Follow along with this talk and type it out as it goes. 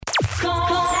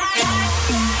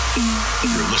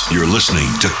You're listening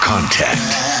to Contact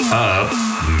Up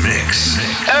Mix.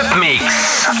 Up Mix.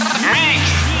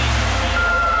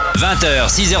 20h,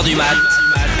 6h du mat.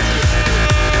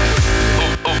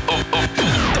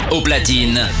 Au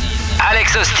platine,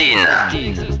 Alex Austin.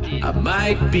 I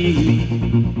might be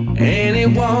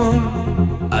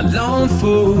anyone, a lone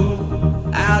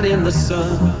fool out in the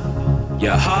sun.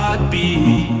 Your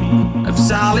heartbeat of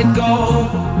solid gold.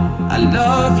 I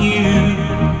love you,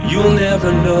 you'll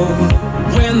never know.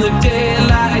 When the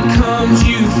daylight comes,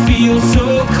 you feel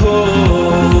so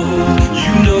cold.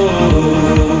 You know,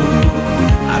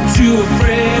 I'm too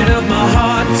afraid of my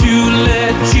heart to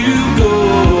let you go.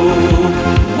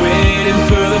 Waiting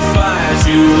for the fire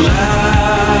to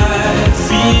light,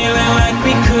 feeling like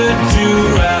we could do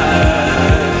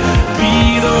right.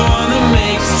 Be the one that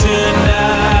makes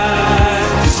tonight.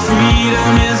 'Cause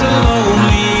freedom is a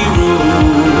lonely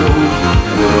road.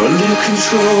 We're under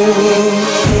control.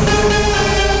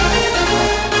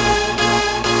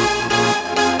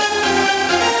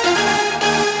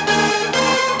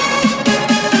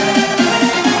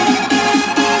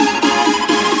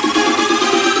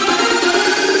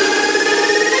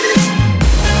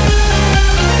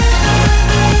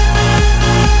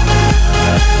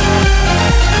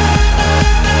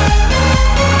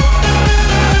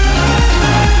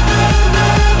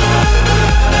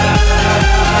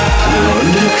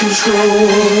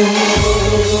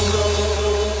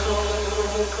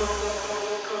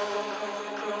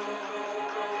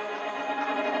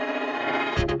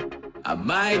 I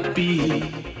might be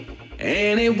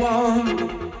anyone,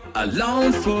 a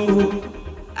lone fool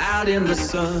out in the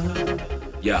sun.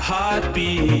 Your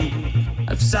heartbeat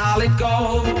of solid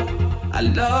gold. I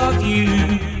love you,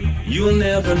 you'll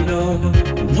never know.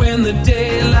 When the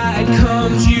daylight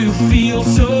comes, you feel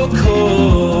so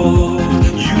cold.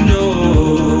 You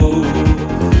know,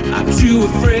 I'm too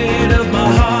afraid of my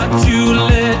heart to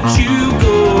let you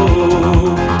go.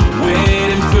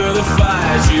 Waiting for the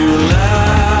fire to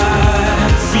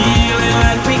light, feeling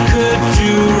like we could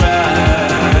do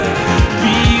right.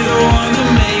 Be the one that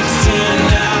makes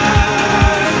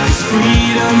tonight. 'Cause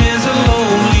freedom is a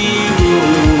lonely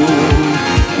road.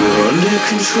 We're under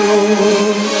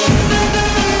control.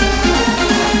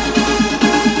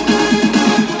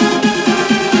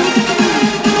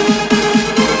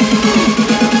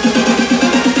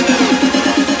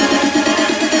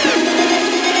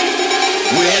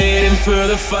 For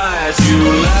the fire to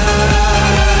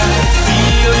light,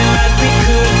 feeling like we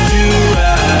could do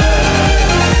right.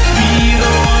 Be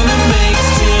the one that makes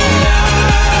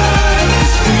tonight.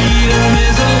 'Cause freedom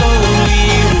is a lonely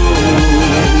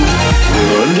road.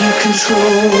 We're under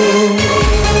control.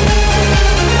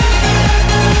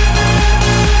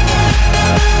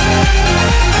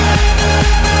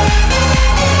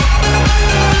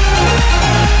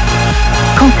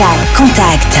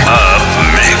 Contact. Up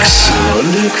Mix.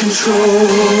 Under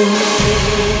control.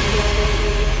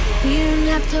 We don't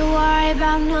have to worry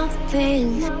about nothing.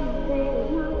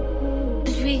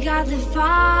 'Cause we got the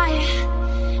fire,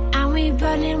 and we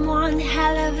burning one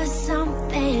hell of a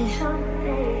something.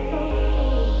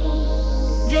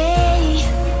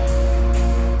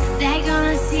 They're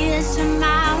gonna see us from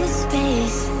outer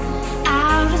space,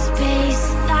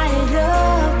 light it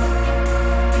up.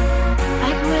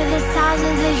 Like we're the stars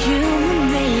of the human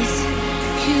race.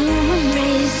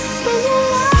 When the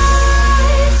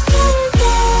lights turn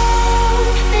down,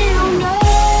 they don't know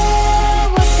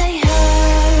what they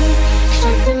heard.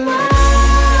 Shut the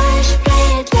march, play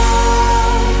it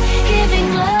loud, giving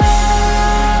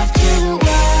love to the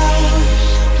world.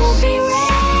 We'll be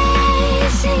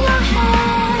raising our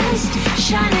hands,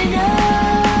 shining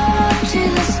up to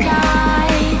the sky.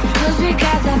 'Cause we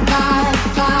got that vibe.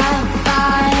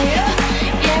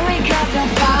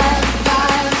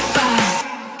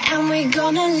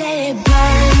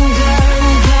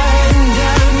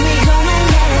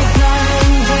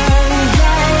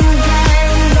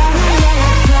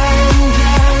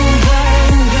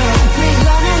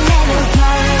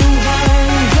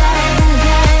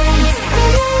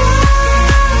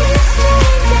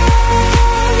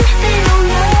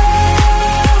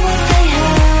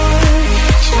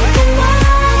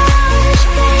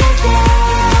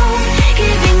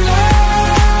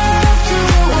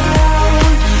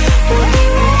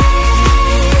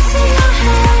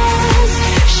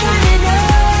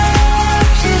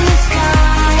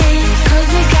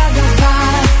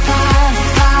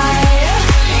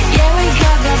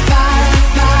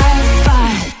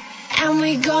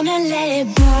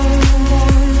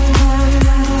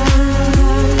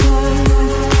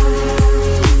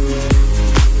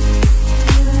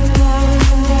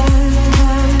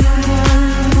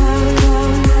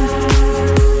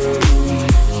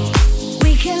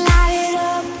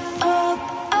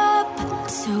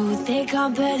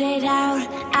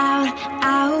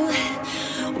 out.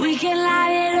 We can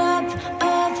light it up,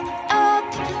 up, up,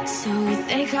 so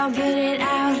they can't put it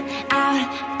out, out,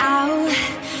 out.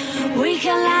 We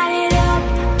can light it up,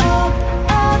 up,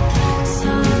 up,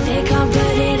 so they can't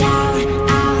put it out,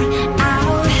 out,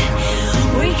 out.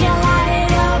 We can light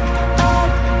it up,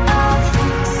 up, up,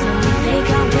 so they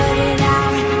can't put it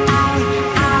out, out,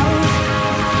 out.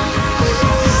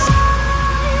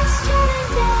 It's turning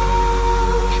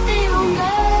down, they don't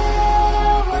know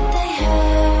what they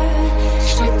heard.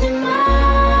 Strike the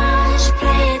march,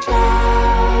 play it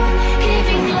loud,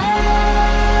 giving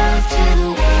love to the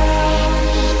world.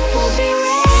 We'll be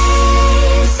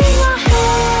raising our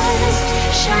hands,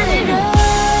 shining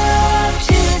up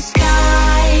to the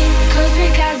sky. 'Cause we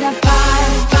got the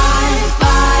fire, fire,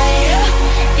 fire.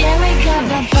 Yeah, we got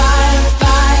the fire,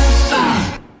 fire, fire.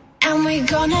 And we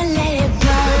gonna let it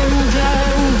burn,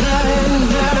 burn, burn,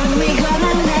 burn. We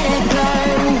gonna let it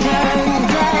burn, burn,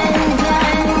 burn,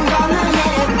 burn. Gonna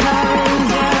let it burn,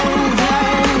 burn,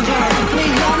 burn, burn. We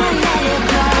gonna let it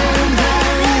burn,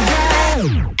 burn, burn.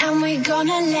 And we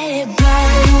gonna let it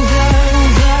burn, burn,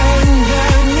 burn,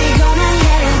 burn. We gonna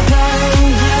let it burn,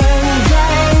 burn,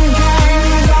 burn,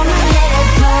 burn. Gonna let it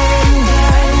burn,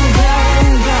 burn, burn,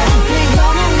 burn. We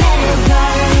gonna let it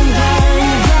burn, burn,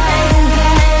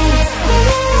 burn, burn.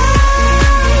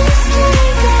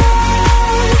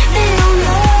 They don't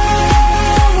know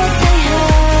what they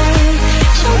heard.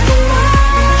 Choke the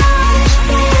march,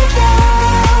 play it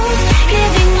loud,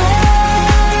 giving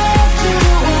love to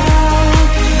the world.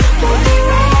 We'll be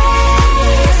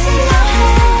raising our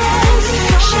hands,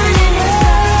 shining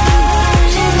up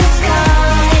to the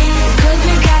sky. 'Cause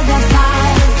we got the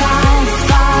fire, fire,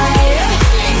 fire.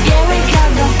 Yeah, we got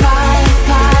the fire,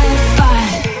 fire,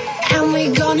 fire. And we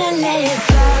gonna let it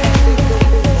burn.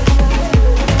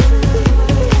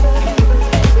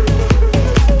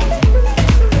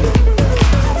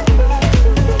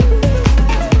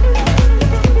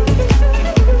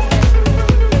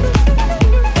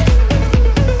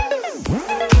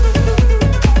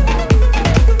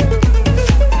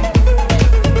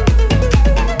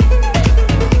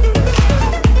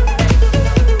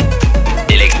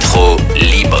 Electro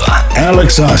libre.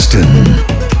 Alex Austin.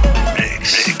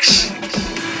 Mix.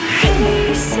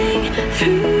 Racing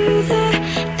through the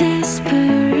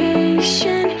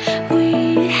desperation we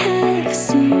have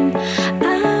seen,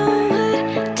 I would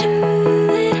do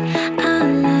it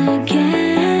all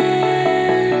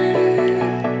again.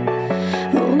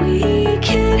 We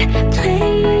could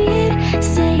play it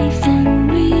safe and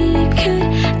we could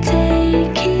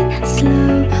take it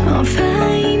slow, or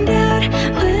find out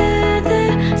where the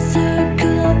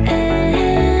circle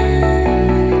ends.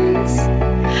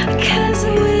 'Cause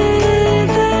we're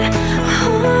the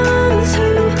ones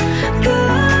who go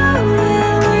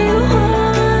where we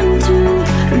want to,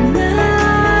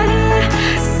 not a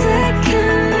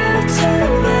second left to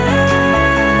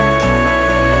wait.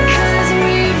 'Cause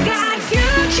we've got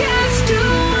futures to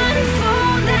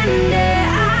unfold, and there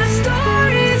are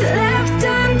stories left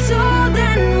untold.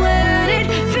 And when it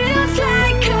feels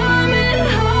like coming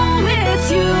home, it's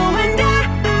you and I.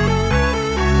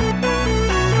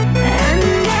 And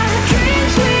the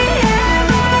dreams we have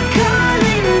are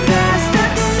calling past the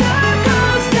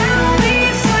circles that we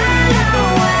follow.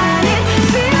 When it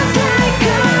feels like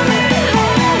coming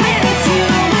home, it's you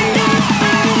and I.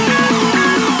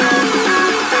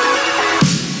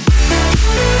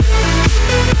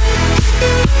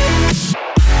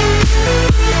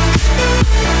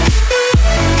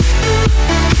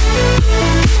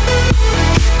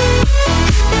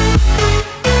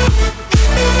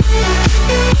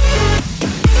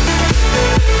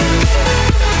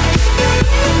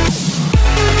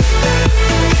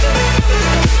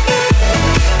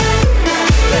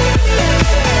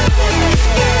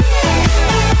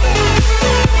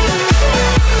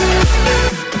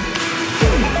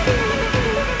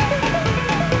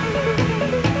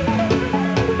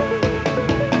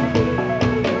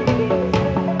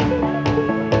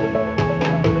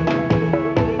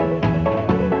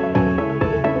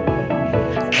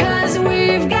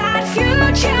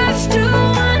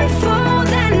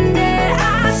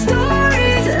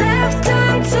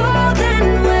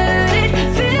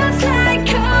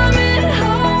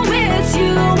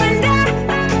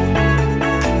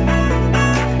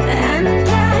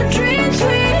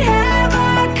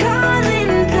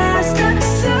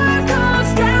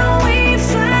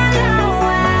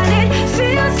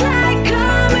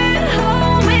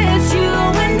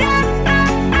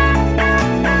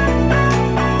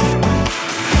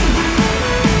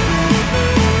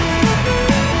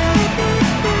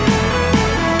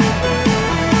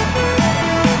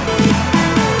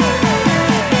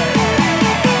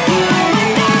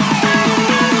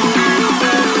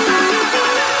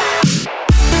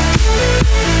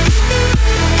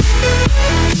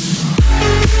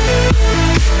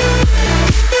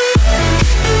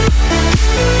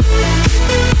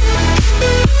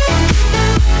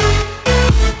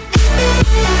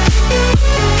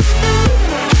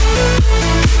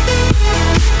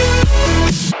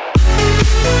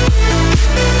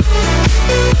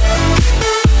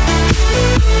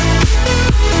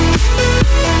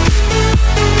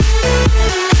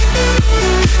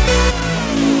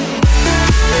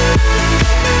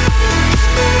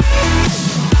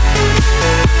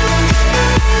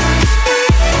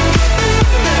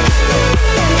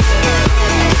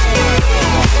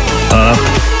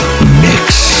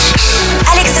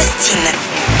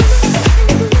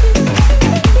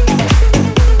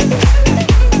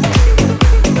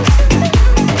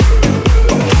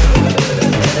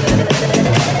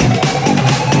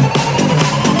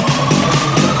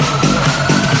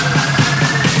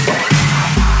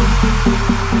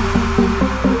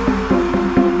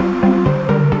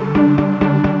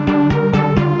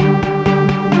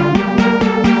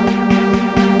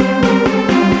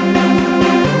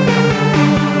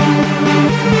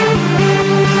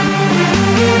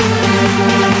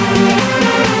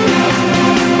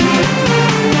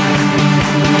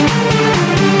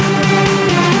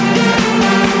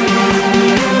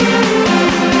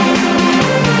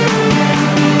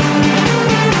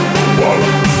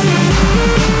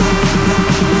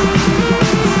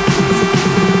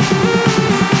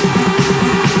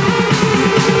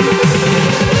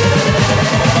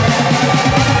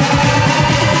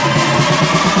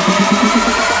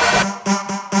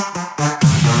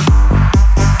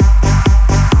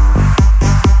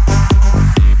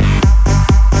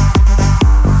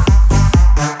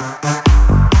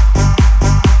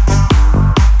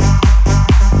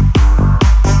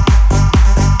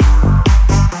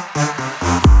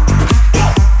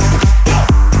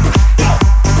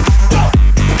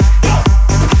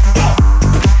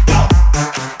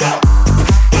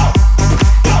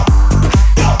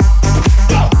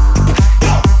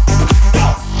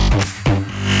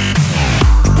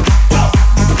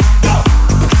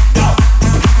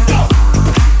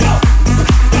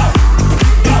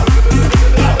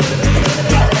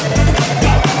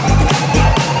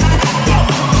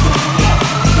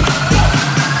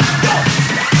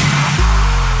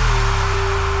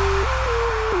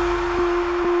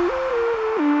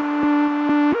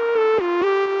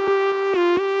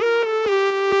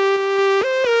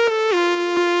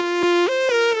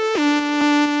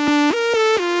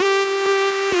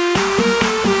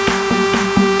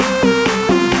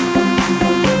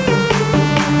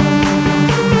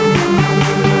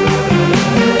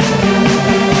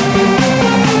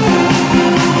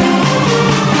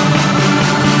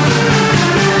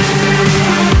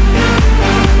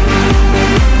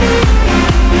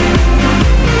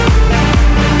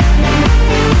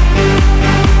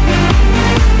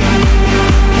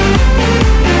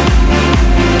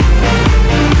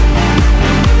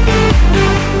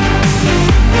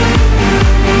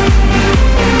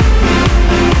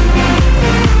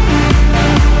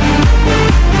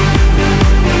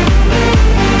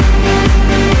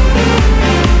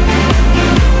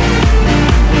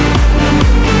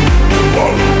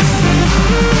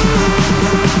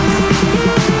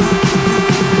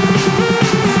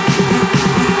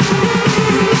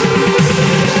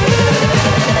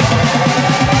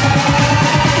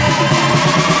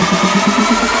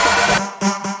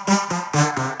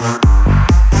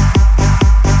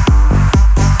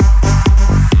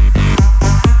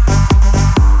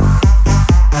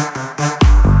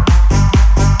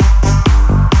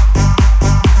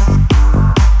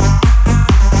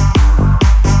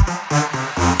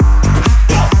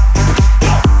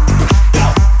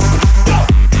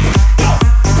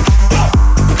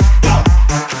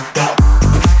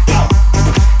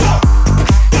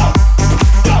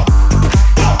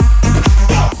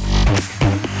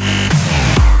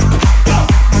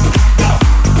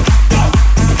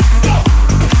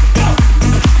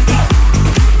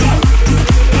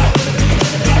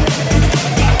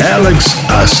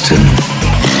 Austin.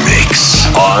 Mix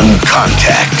on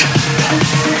Contact.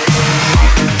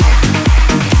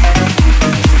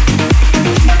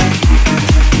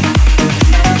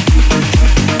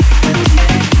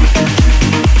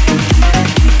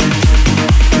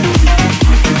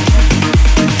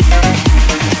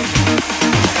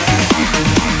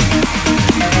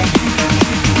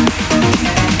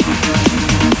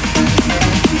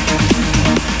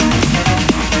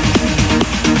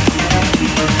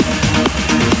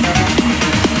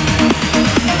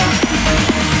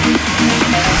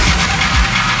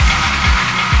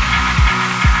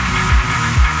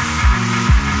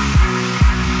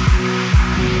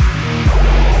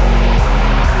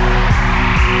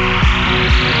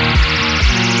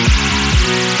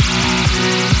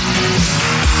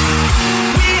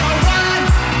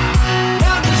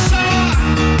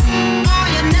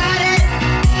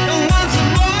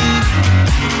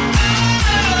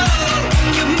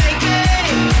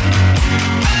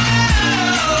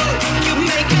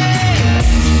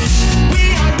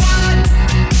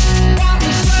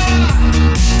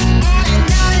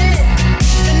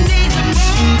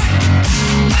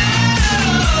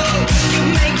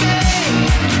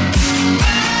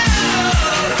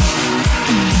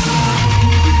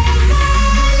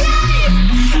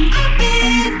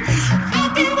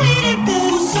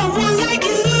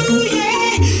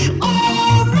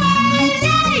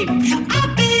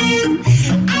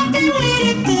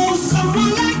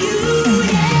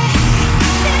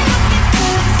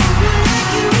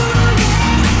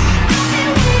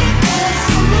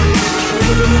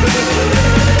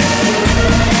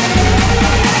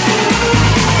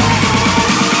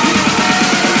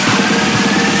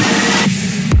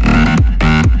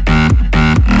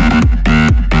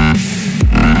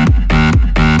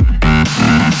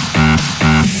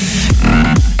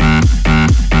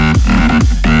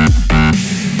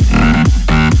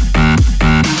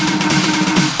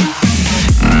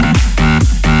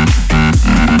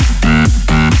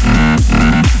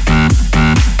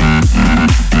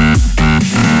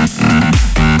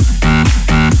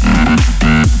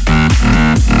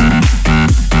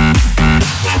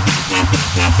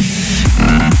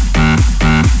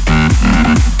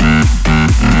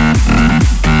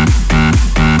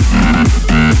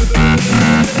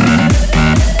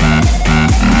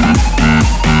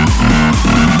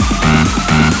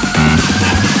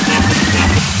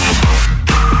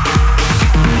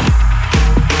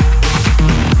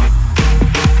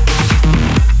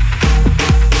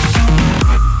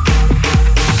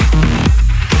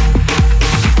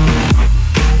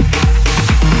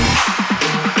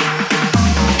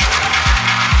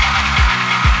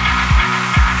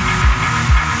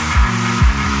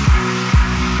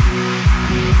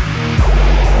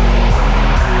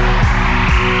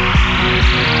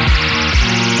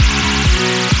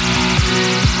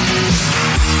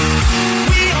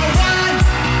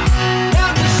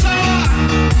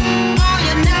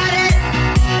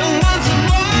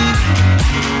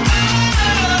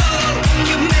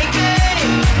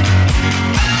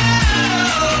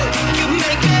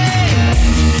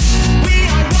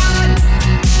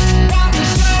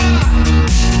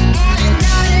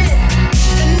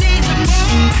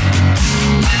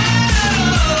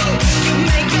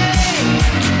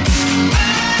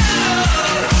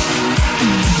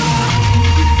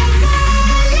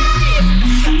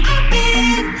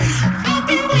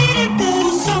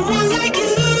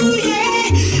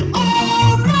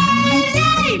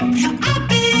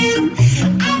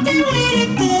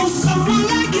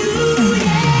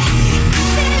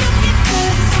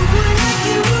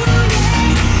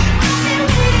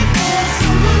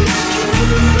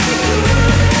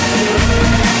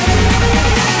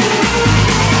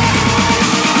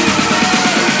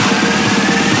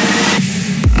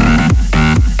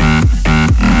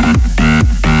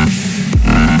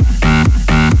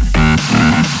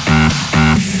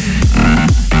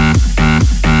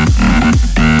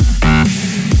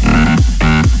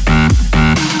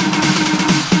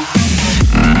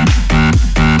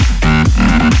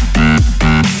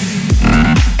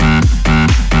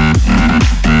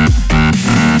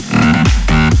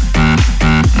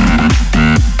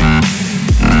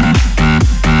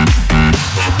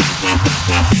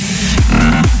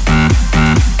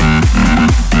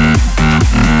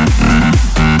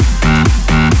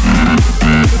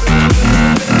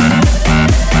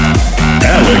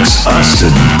 Austin.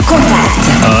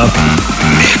 Contact. Up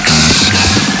Mix.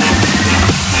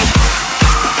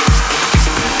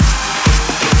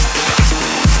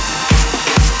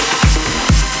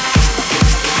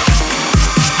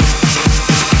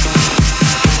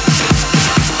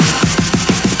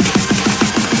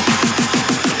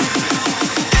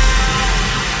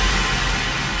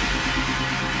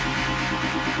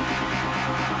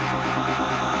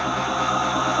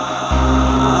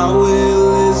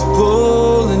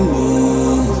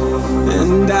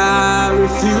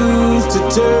 to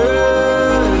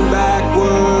turn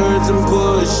backwards. I'm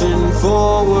pushing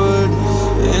forward,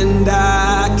 and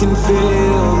I can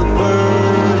feel the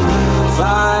burn.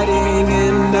 Fighting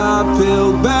an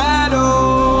uphill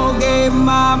battle, gave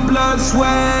my blood,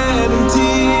 sweat, and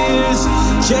tears,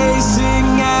 chasing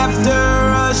after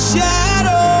a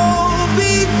shadow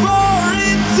before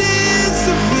it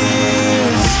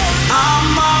disappears.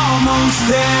 I'm almost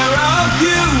there, a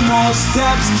few more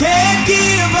steps, can't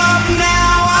give up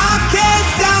now, I can't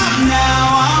stop now.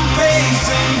 I'm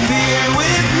facing fear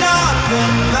with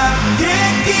nothing left,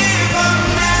 can't give up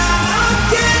now, I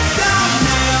can't stop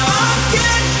now, I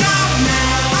can't stop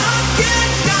now, I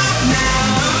can't stop now.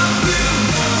 A few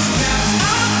more steps,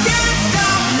 I can't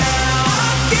stop now,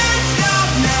 I can't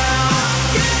stop now, I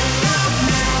can't stop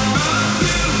now. A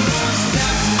few more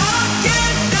steps, I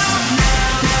can't stop now.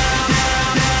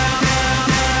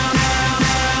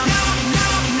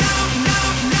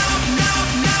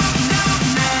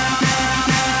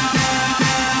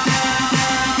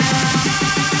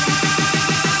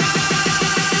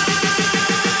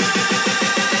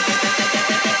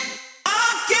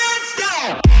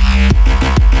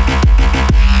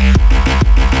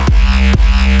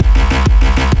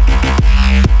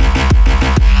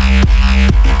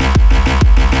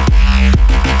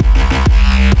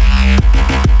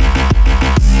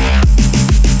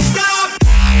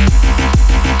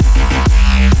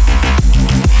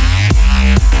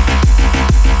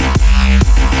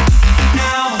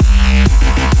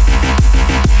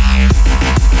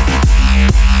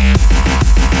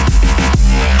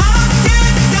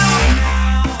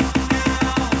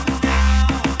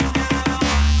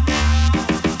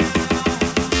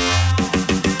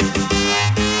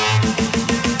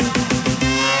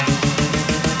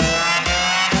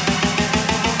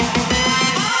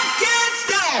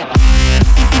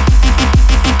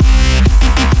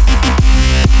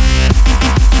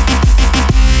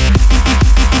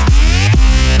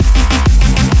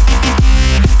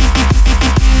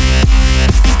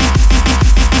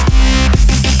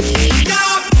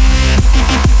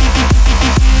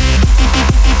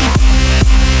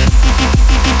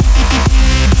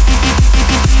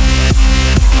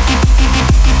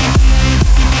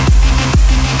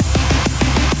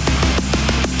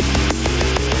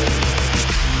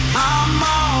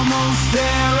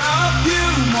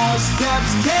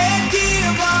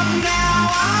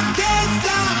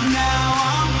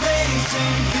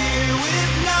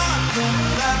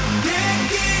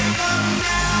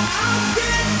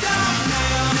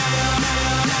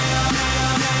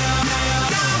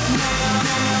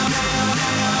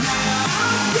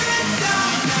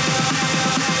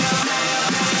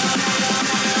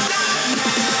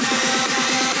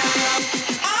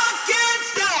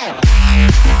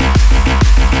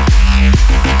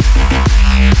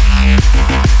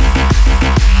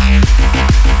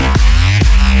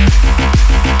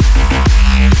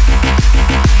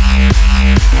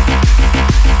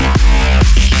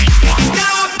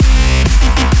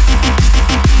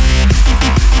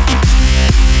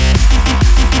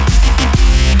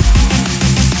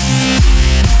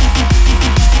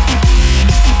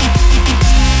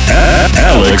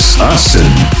 Alex Austin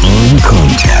on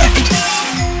Contact.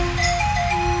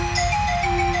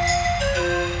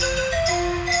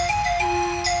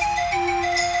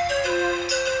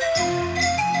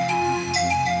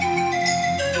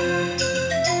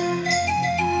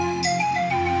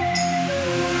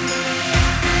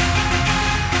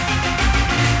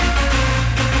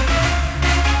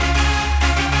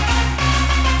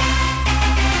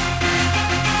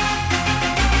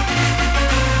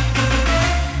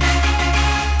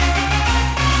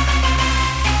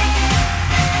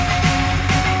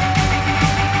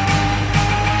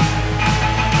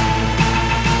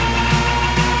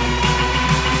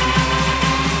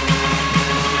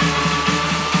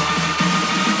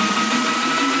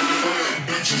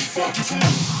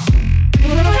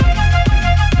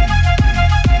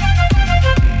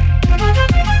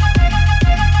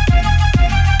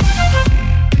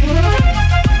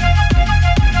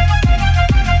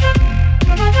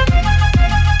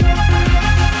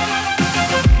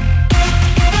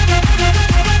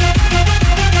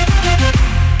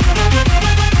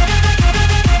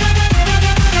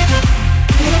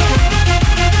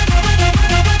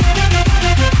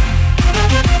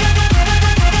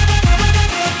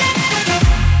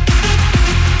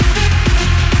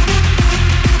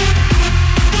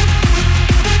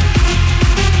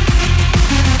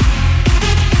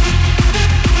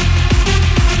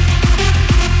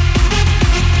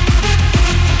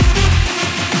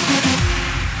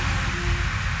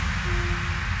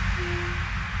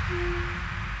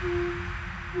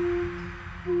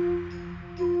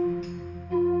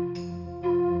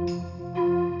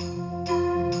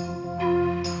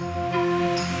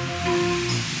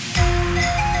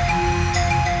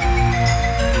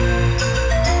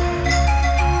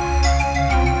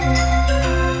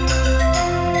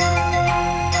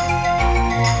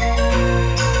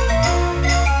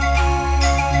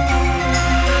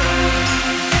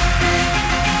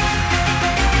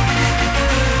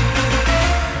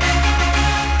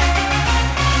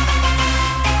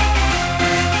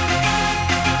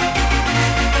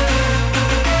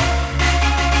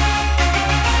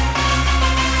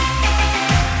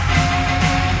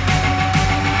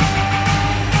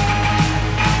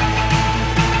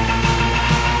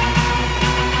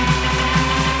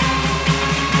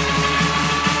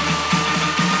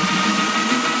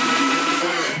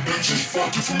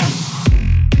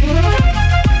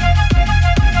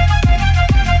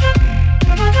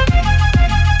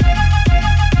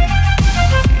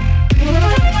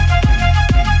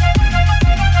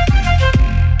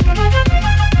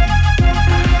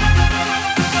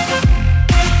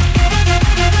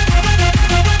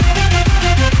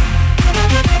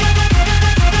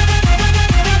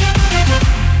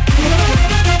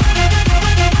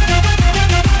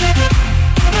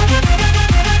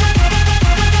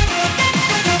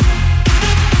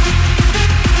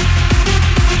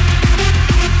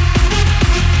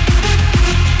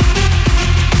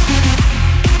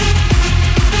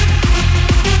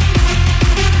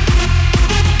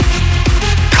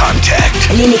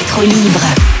 Filtre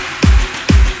libre.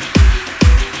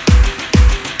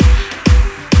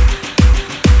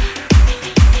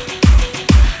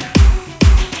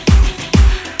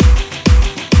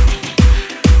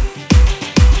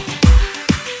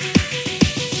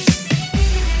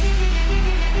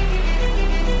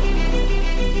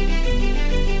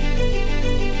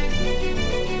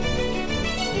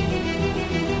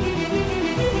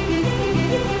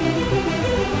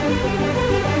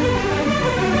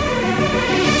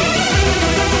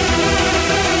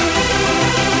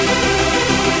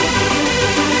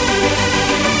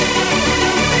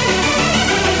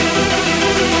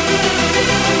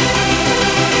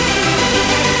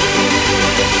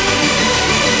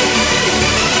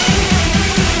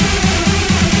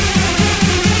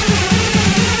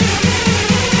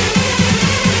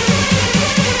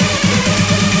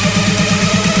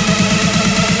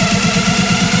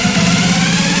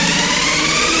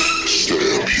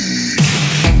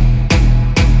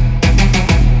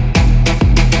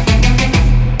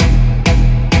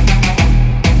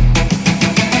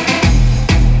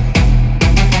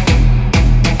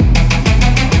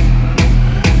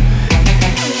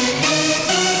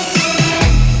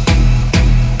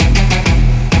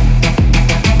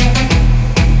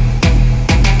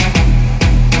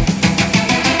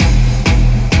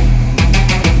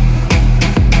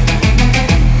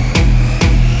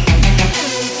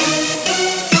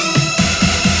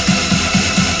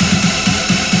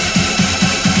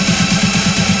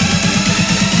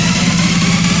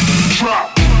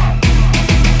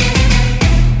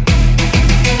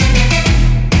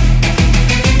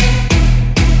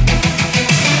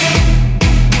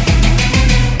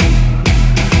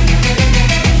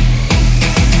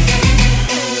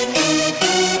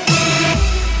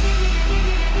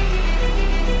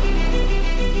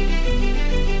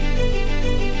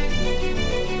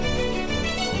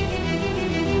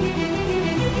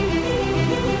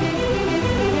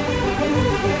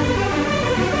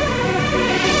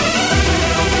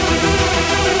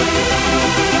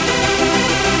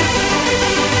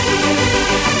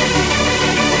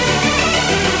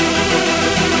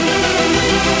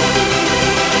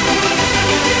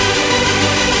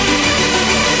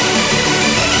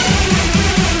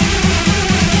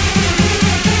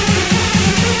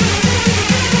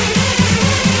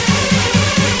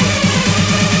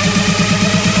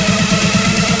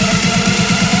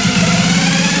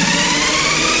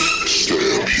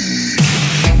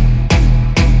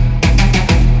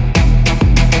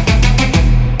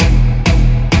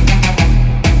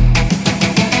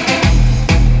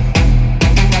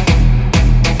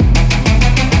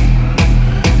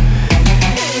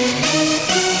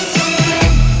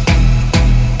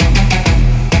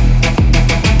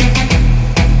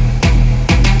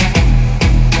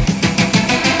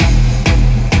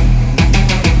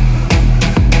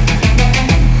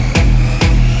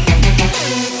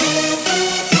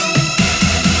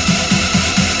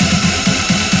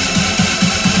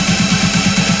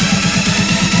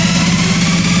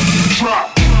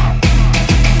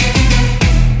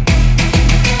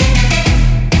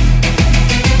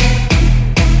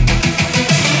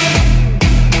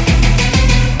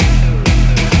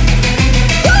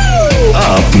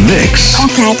 Mix.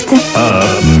 Contact.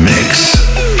 Mix.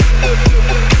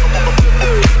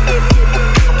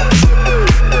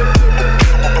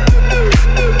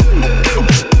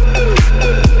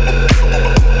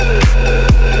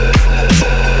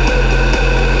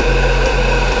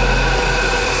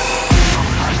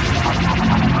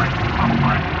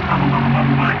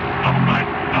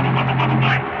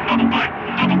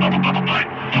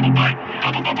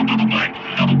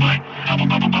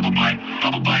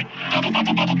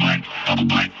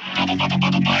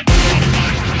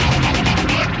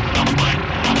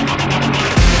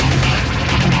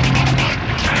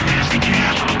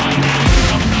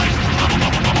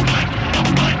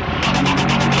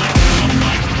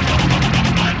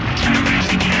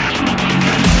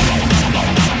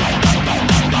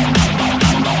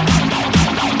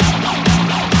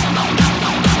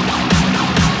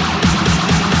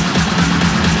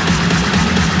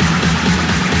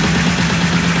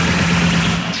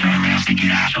 Get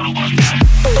out of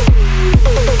the way.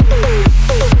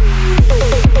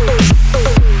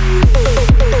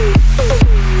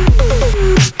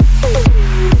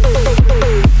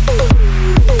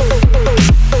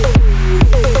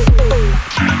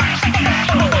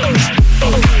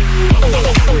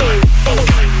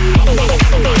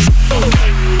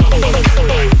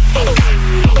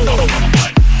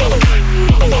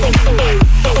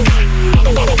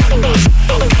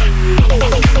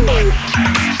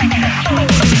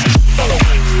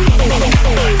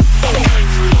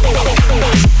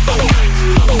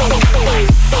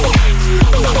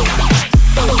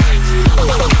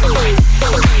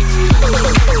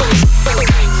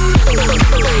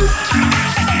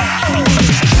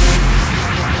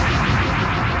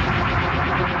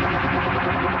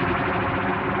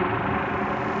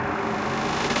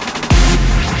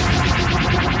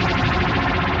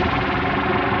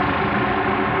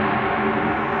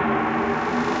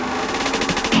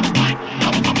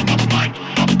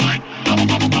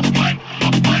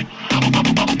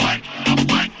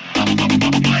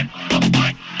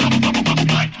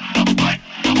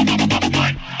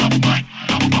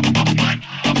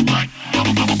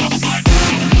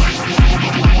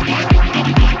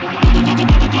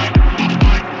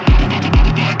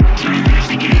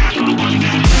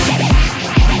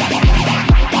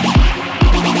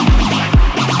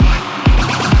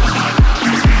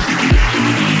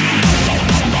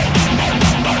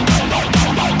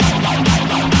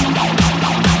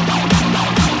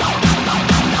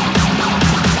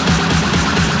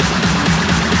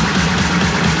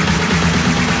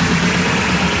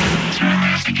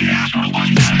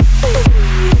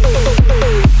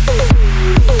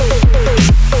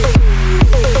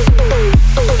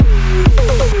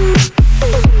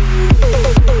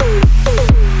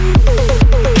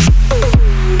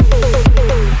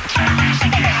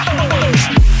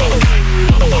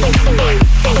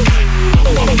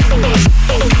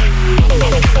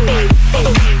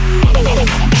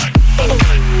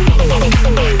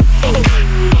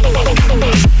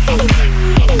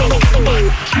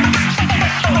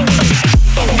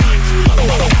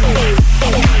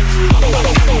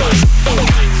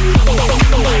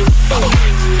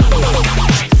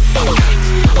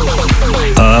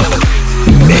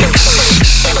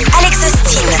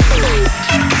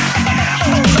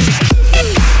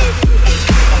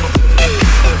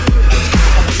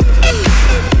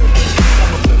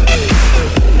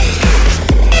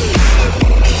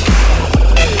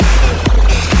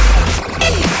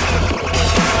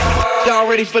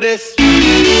 ready for this?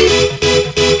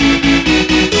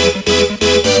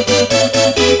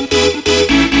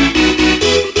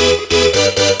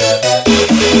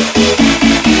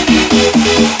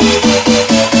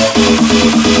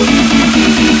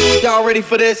 Y'all ready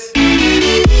for this?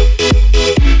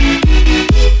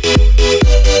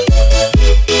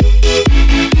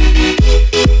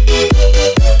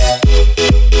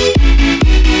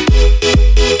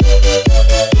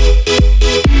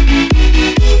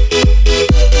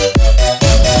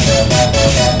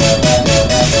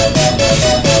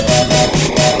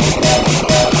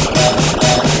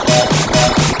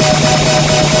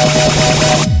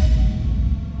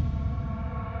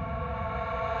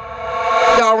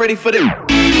 Y'all ready for this?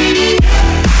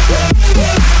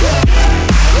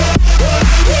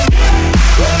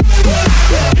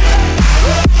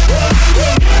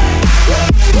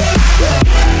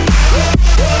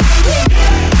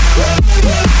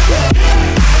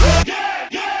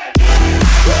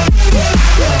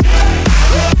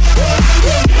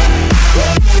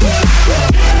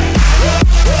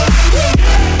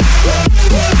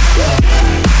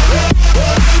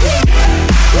 Y'all ready for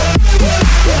this?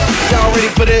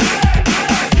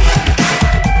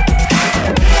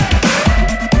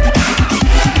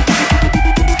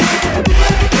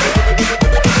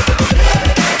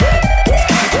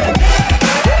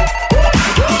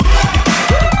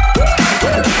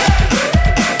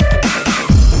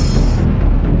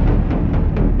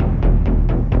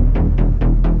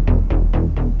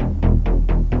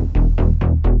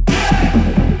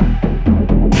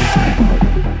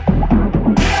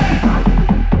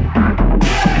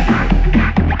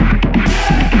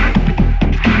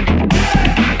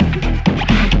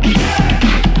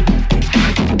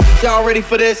 Y'all ready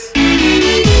for this?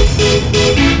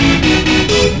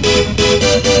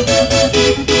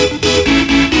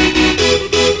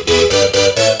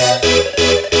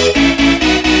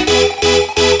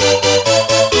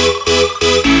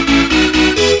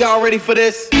 Y'all ready for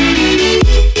this?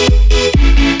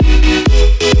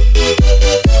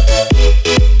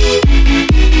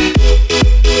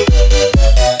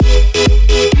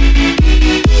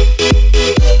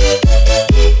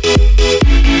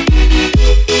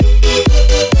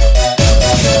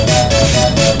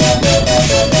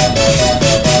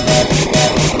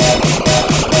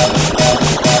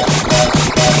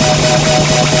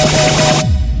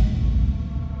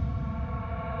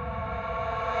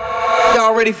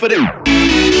 Y'all ready for this?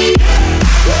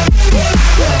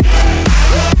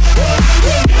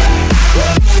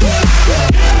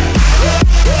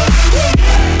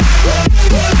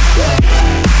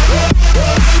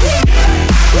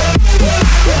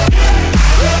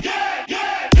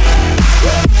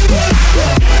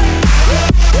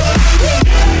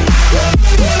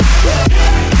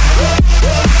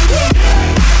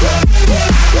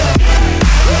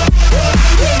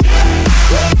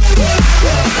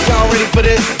 Y'all ready for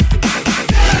this?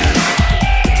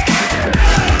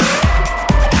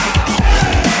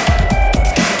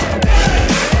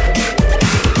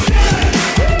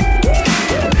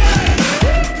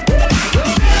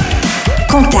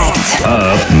 Contact.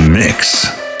 Up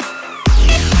Mix.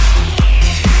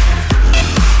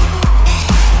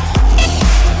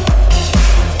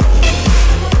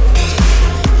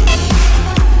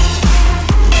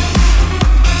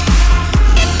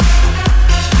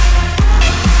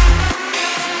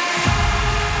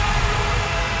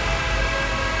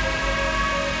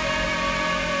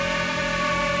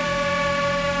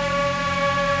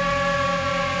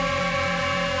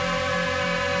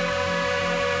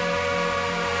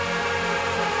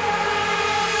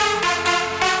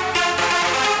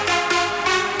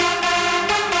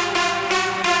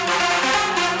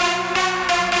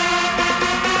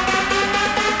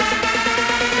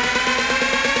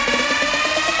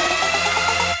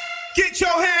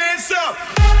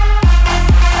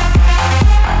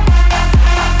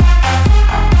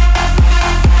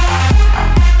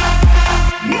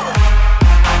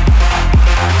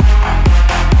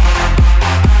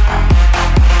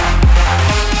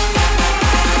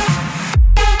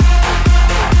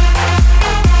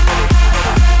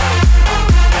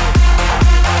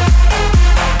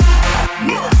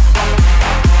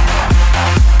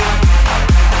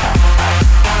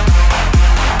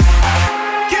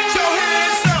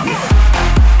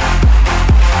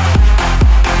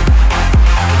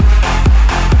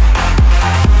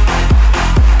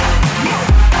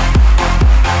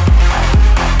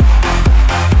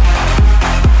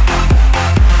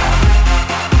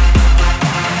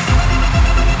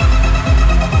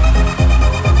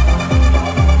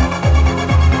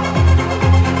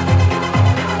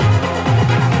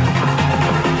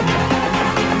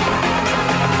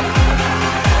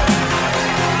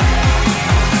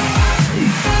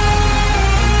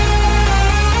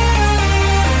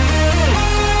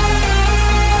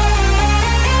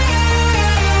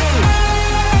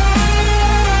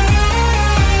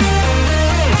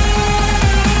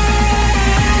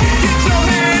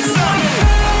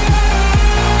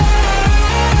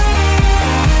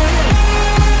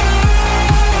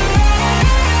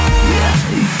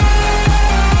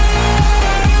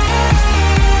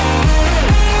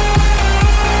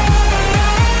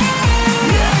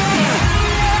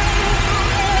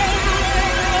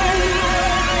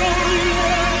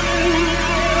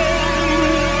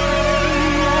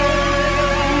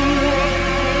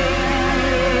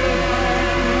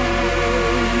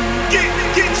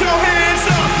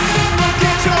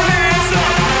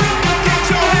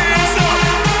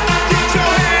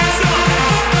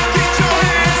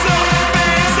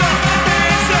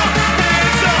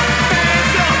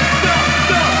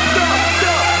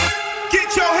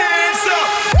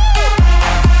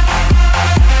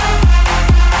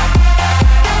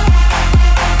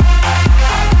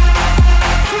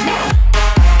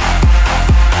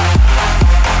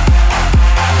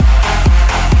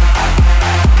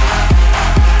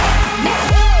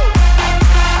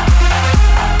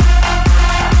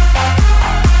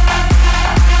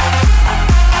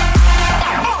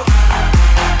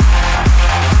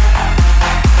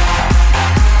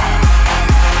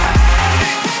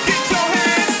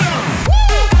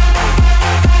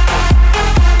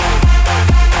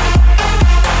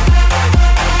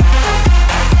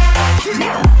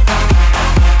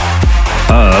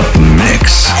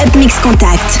 Top Mix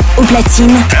Contact, au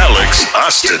platine, Alex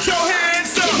Austin.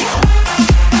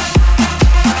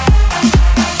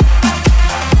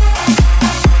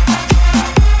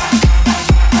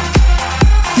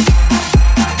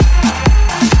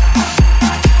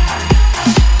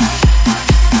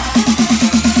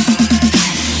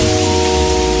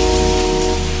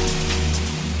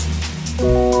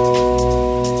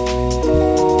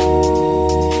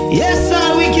 Yes,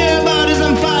 all we care about is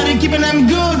I'm party, keeping them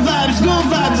good vibes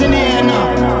in the air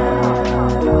now.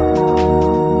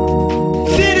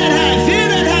 Feel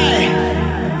that high.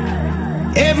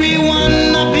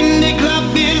 Everyone up in the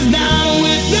club is down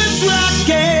with this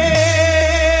rocket.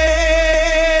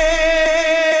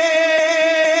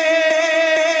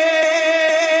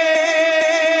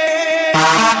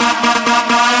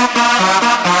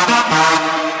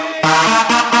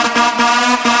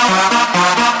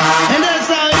 And that's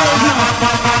how it is now.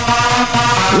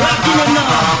 Rocking it now.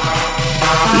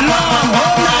 Long,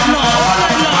 all night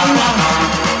long now.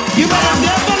 You better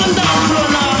get on the dance floor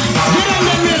now. Get in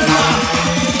the rhythm now.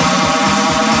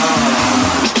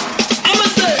 I'ma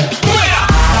say, where?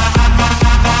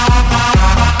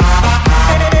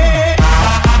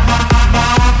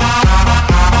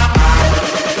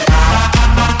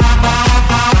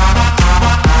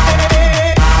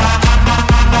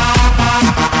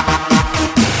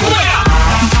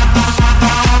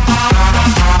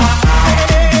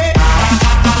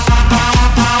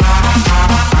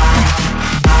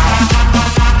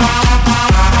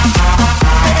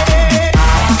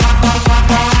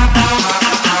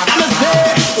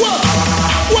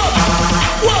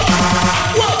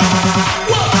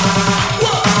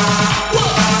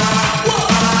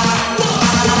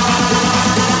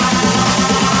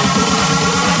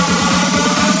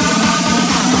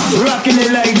 Rocking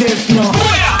it like this now.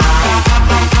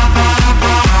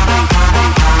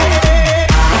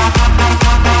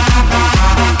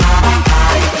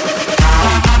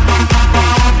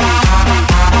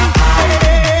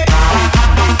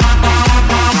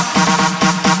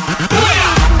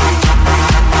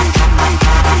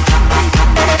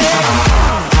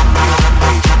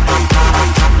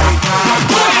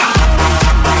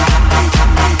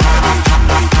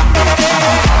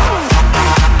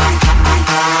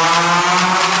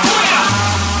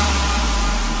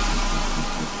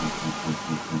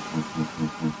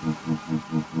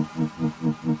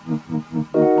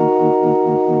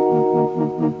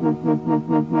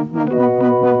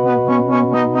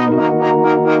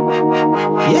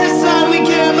 Yes, all we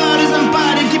care about is I'm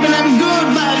party, keeping them good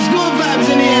vibes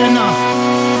in the air now.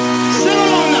 Sing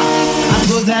along now. I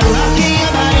put that rocking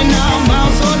your body now,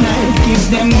 bounce all night. Keep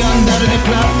them guns out of the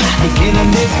club, they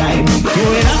killing this hype. Do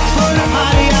it up for the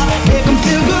party out, make them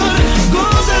feel good.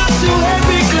 Goes out to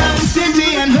every club,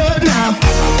 city and hood now.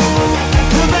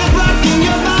 Put that rock in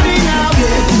your body now,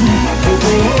 yeah. Oh,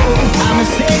 oh, oh, I'ma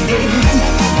say it.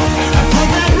 I put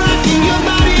that rock in your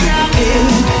body now,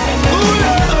 yeah. Ooh,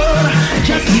 Lord,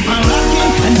 just keep on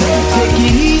rocking and don't take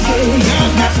it easy.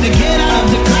 Y'all got to get out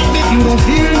of the club if you don't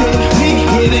feel it. We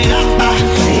give it up,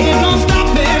 ain't no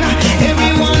stopping.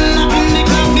 Everyone up in the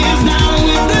club is down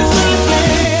with this rocking.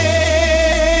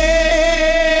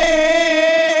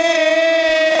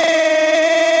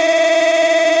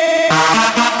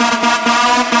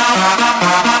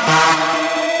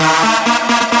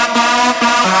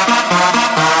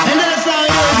 And that's how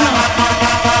it is now.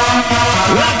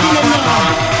 Rocking it now.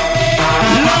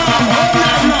 Long, all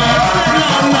night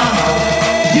long now.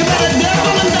 You better dance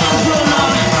on the dance floor now.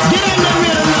 Get in the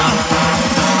rhythm now.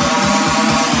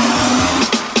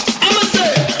 I'ma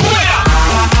say, where?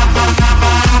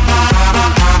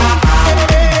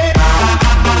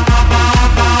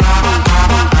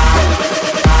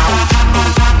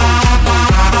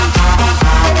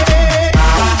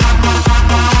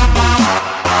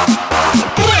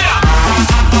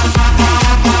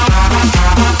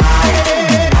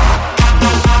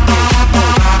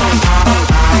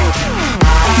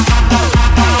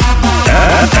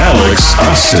 Alex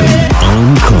Austin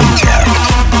on Contact.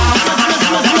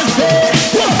 I'ma say,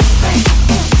 where?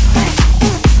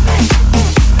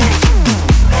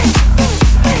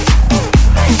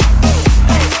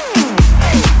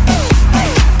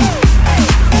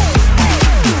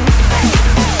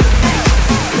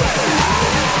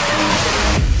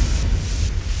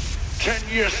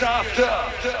 Years after,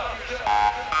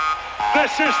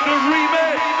 this is the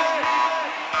remix.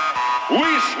 We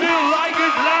still like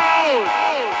it loud.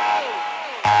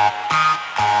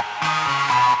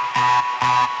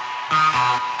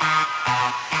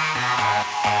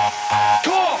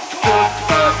 Come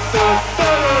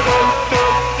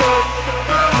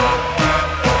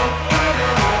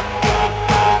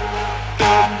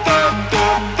on.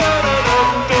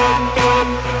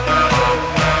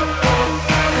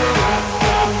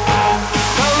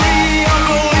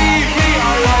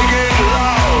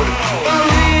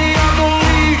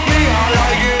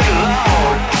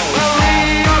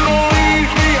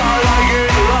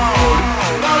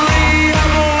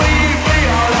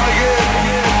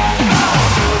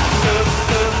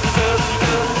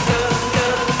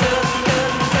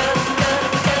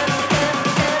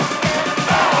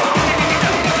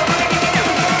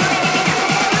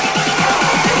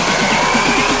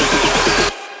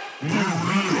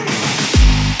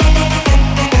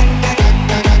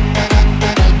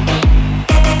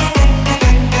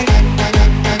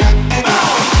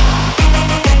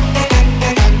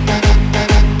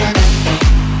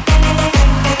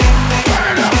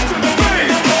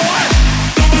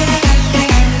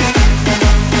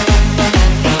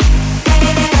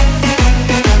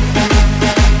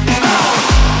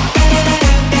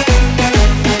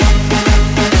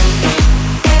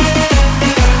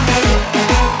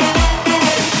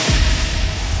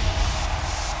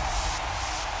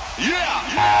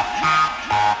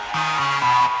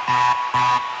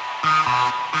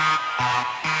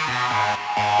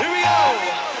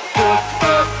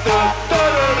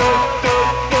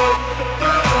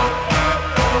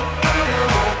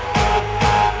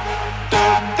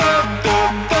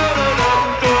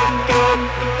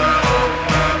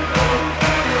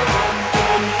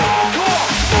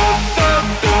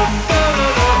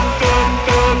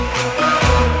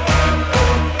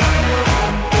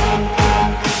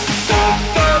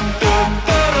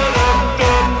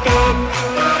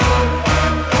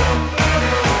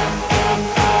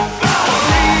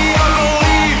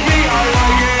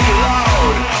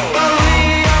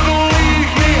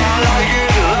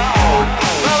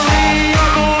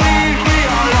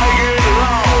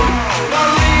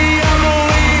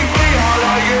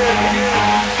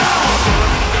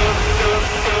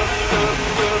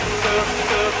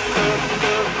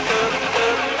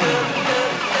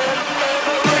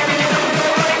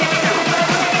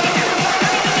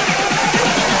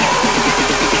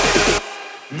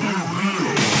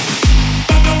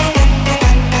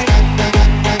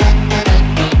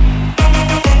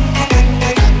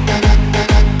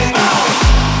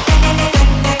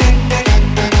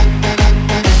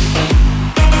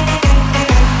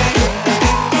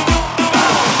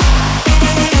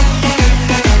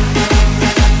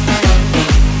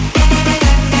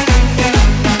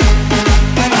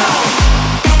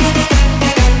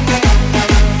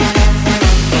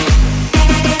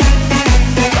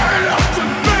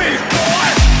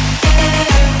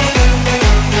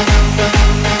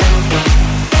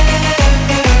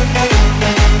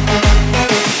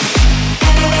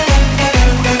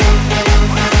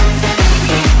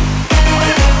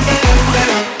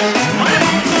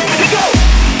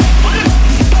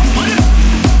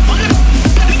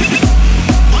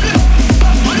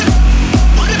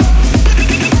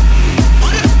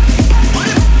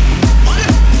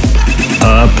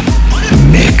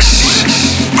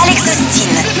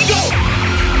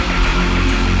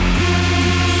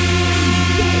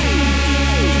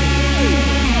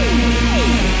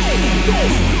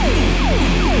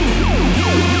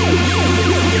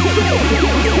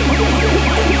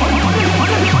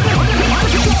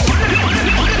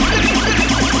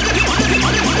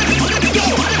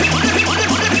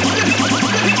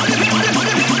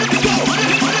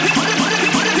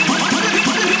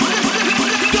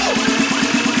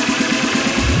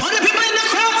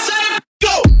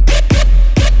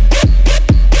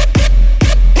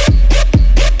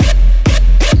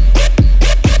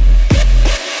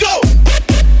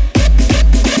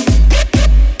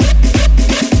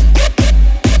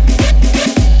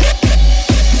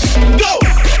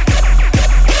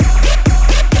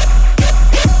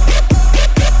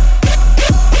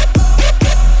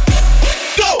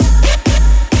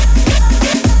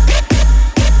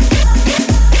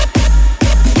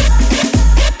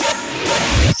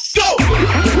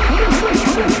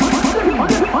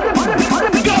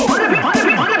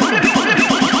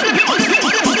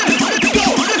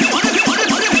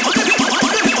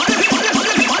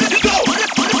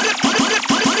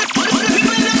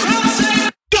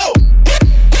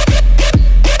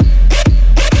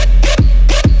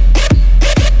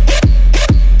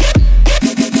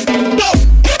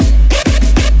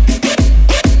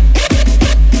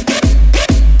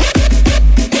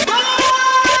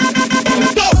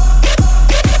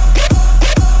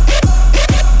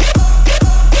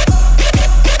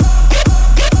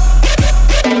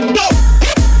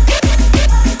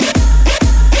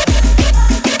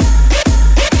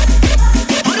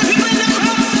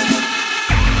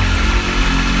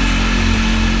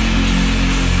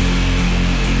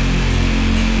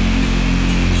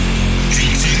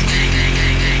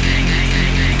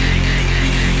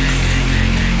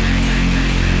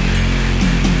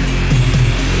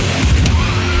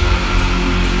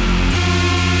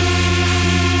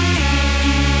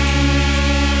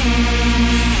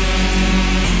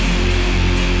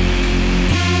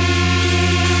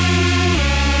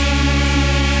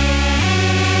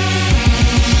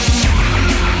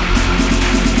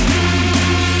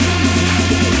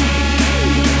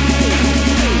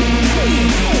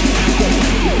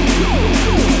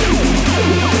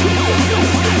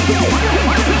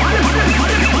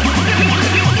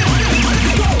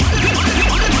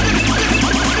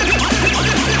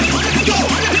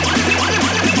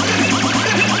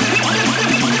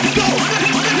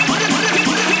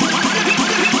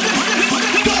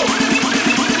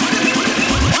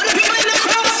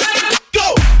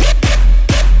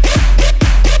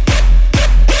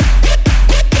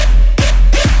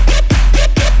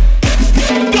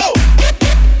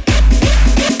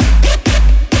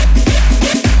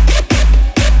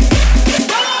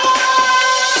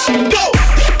 Go!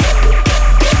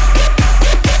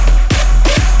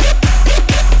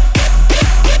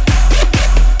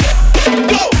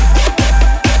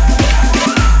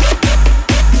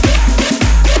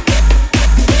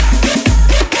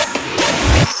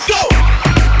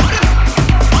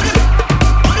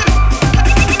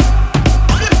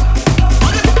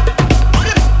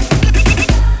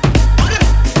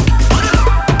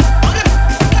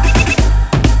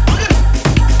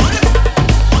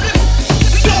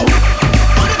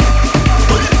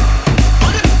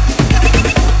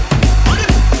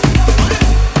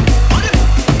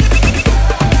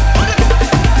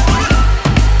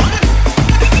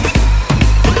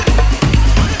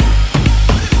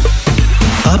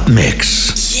 mix.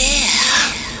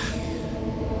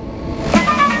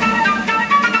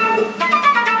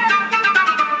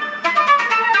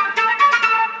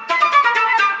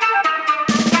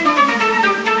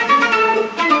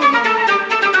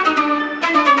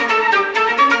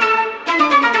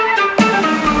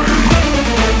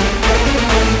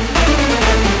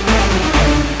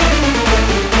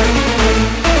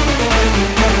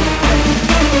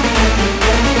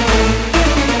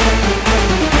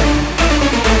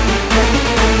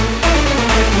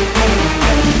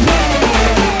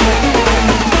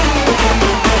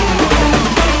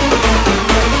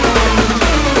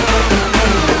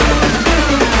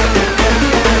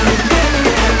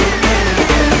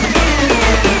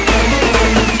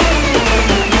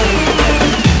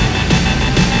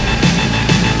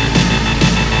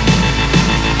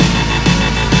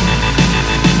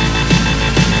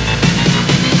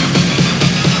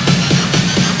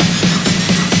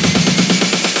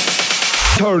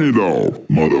 Turn it up,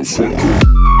 motherfucker.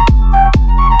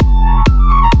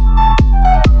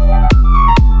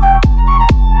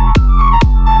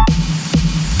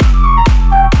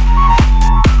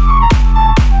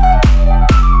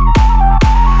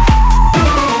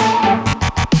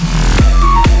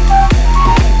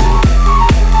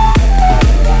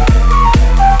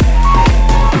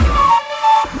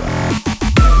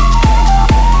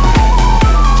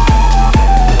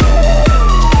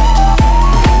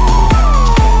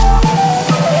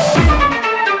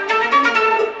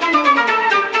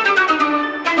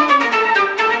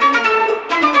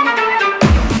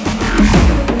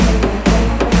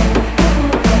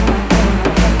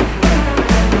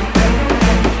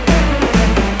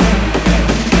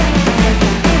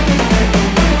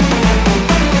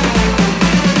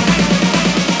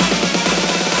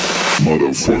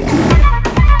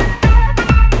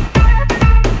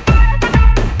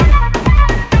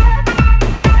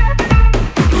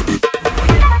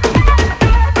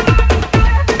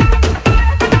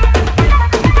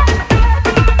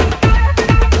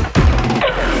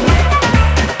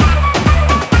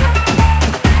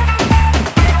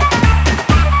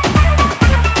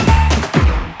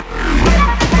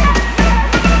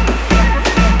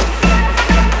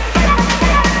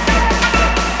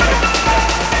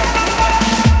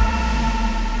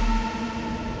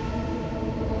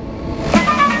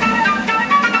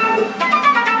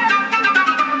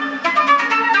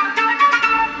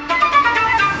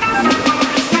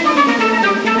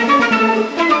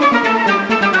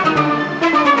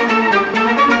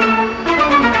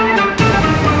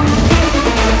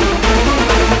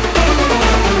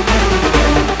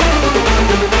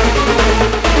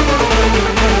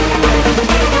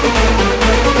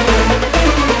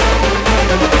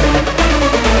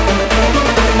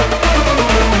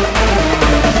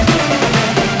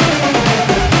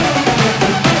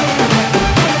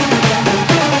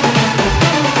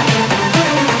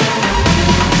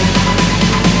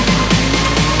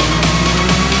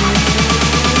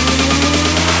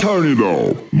 Turn it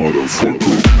up,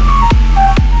 motherfucker.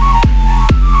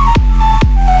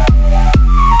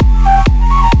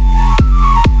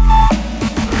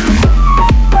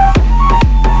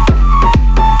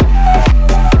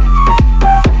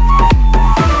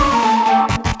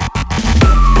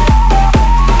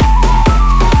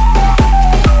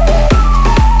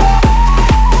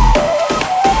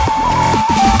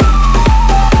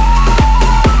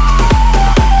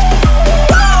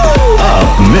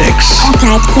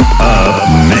 Contact.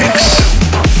 Mix.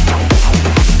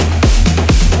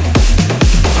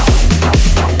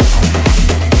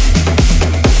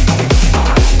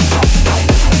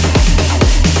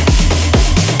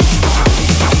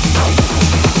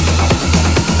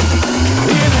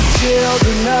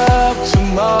 Children of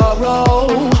tomorrow,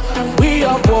 we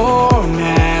are born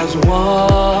as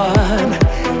one.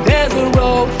 There's a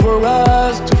road for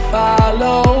us to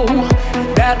follow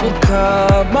that will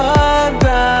come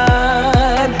undone.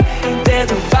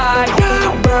 There's a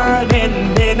fire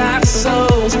burning in our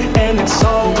souls, and it's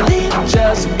only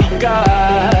just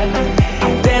begun.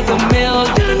 There's a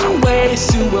million ways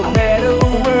to a better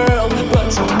world, but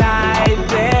tonight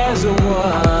there's one.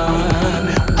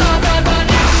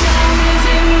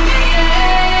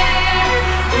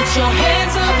 Your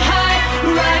hands up high,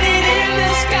 write it in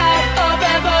the sky. A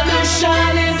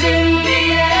revolution is in the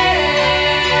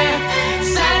air.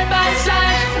 Side by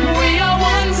side, we are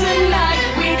one tonight.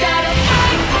 We gotta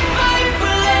fight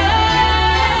for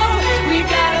love. We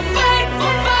gotta fight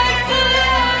for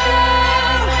love.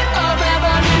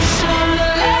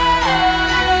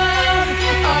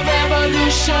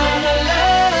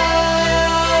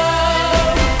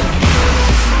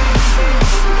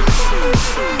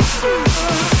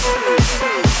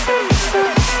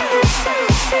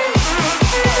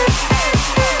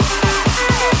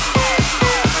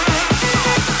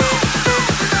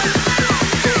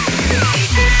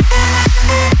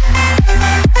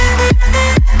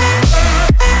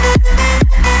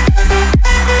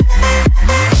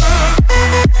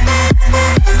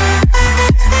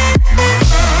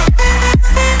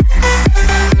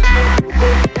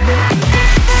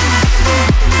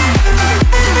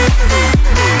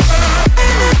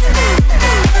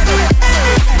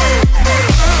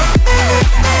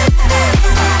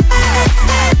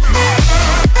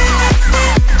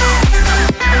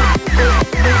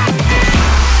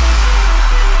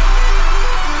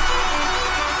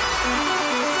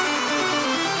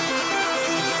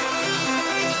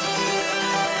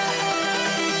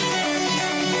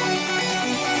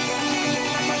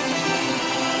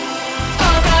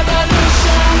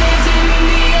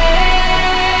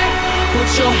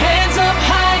 hands up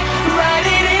high, write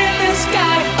it in the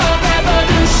sky. A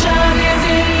revolution is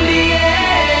in the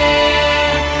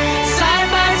air. Side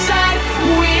by side,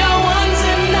 we are one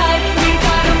tonight. We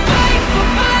gotta fight for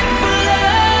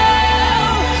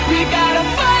love. We gotta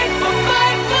fight for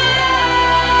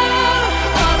love.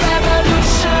 A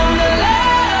revolution of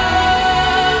love.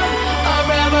 A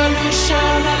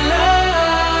revolution of love.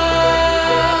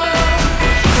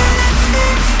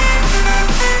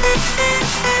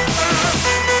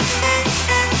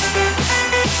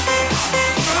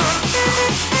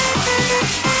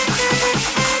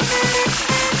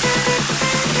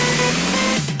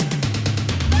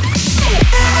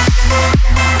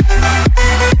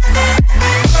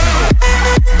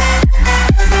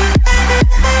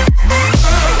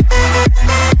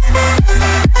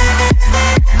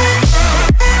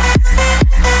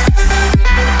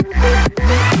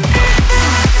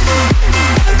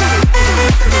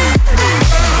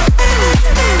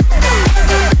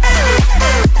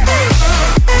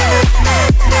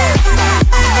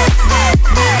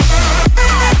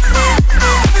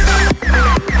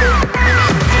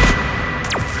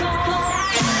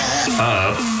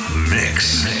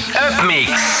 Up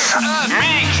Mix.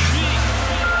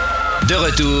 De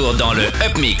retour dans le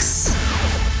Up Mix.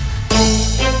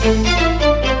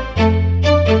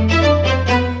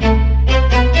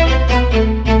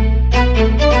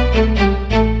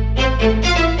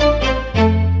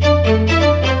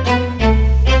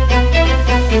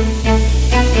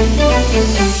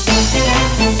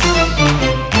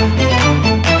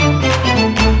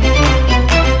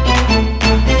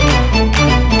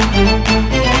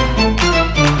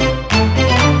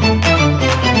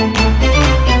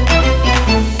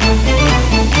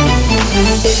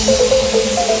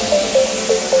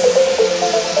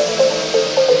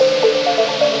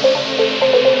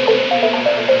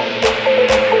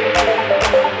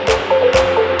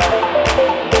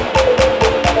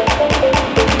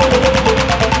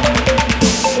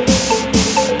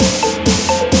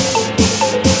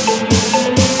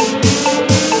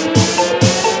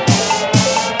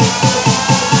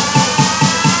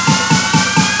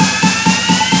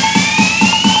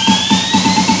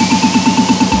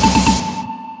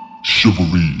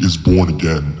 Chivalry is born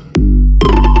again.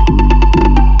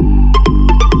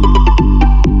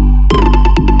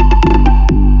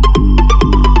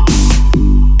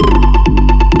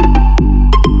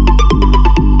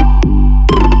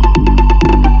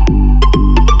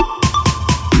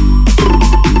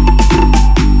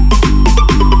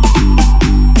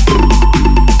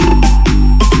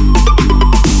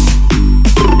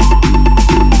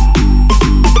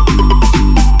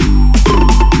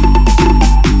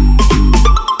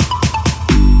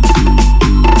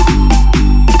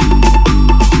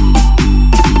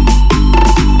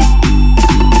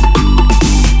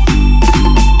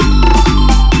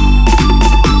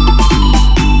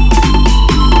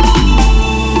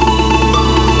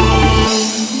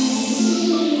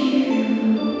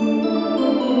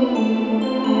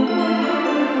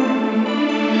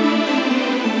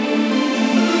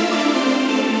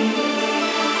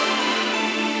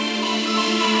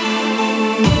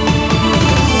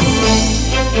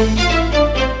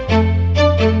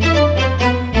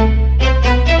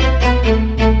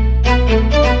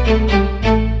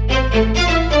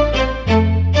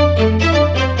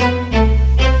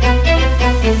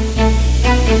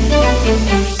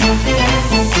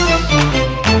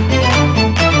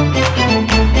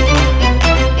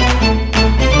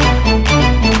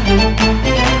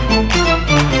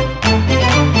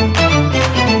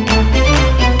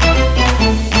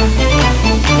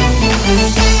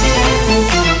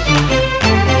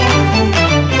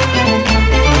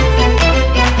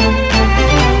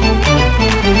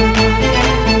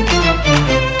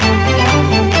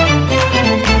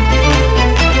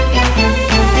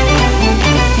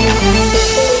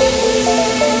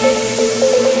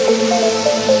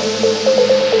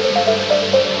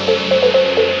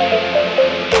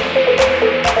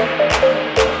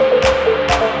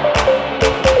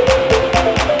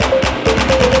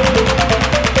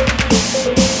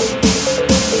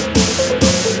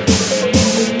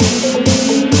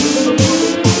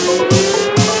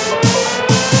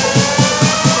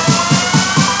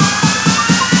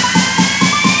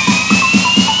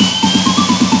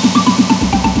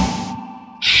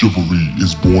 Chivalry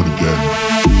is born again.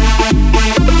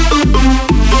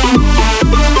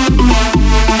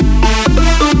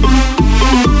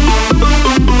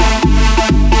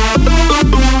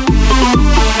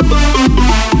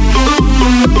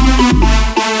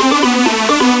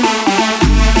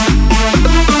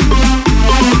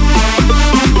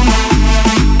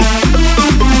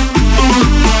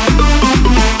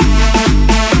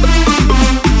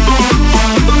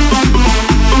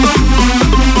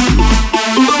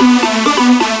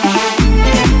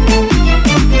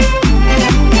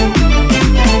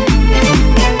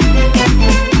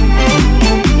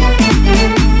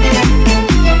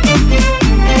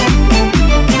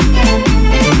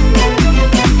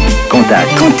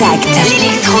 Contact.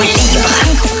 L'électro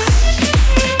libre.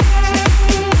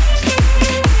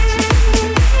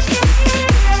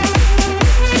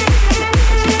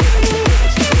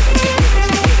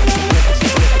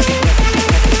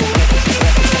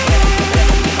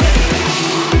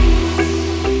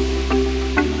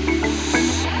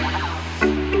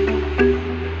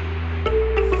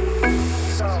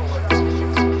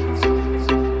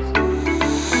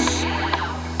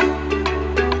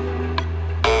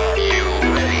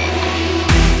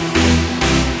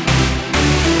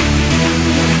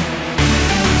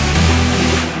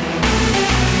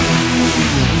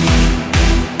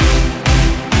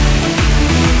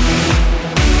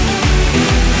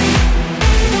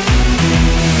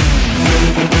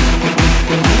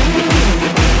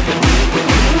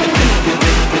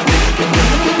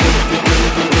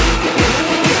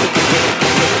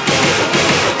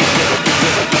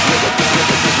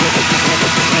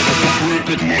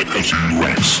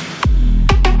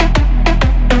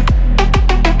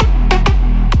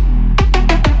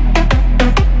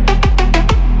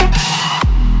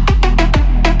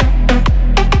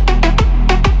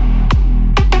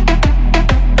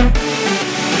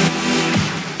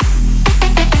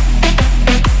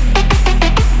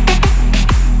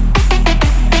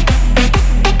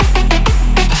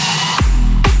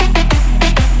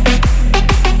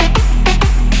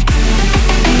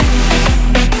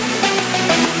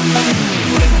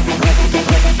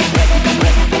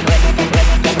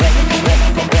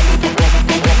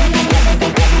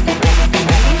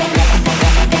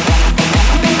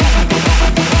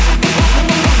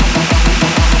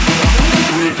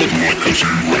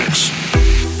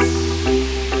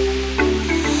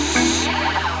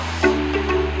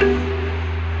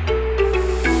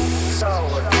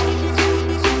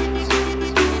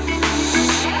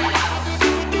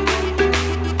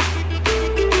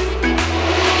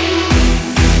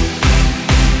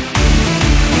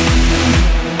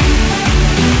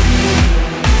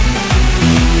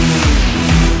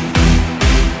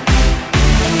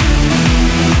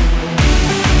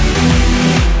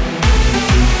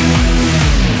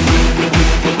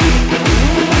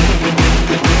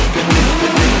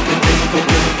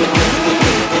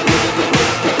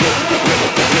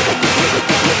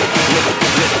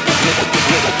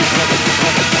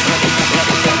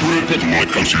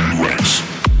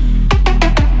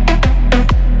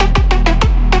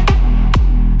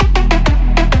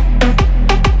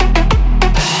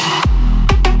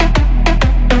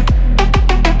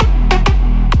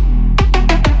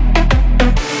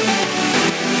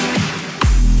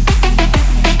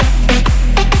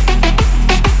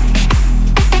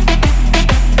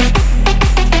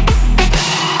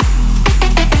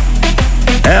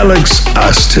 Alex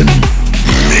Aston.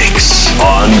 Mix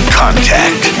on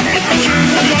Contact.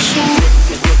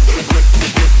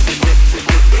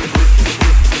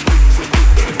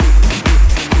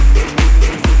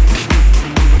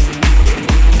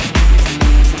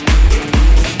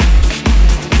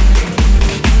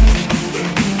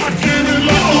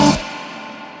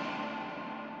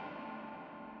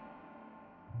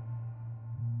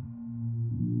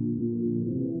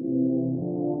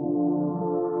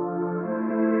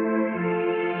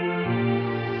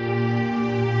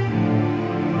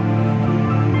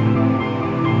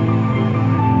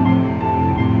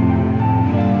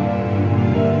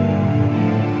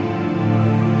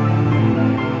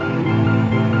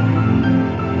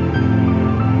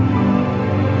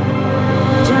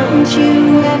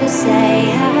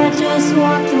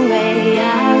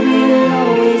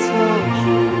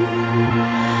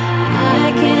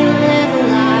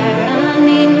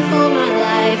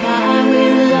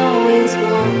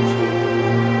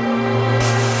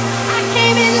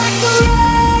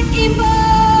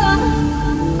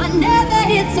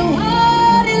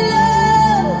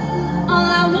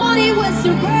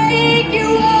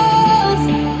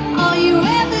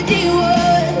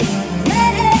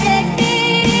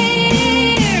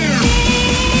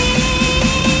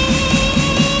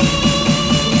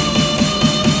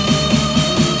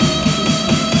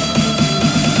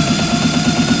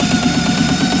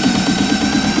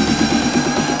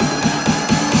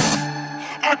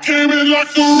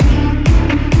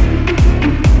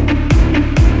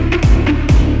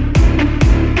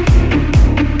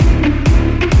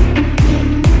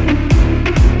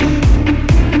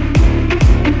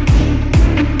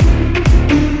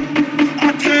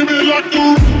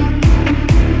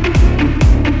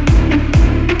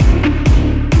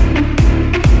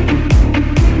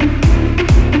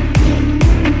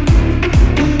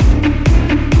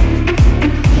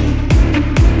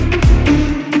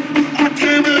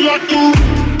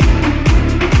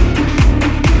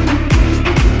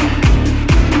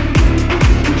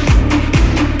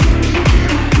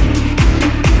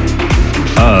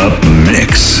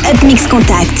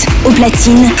 Contact, au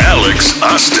platine, Alex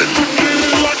Austin.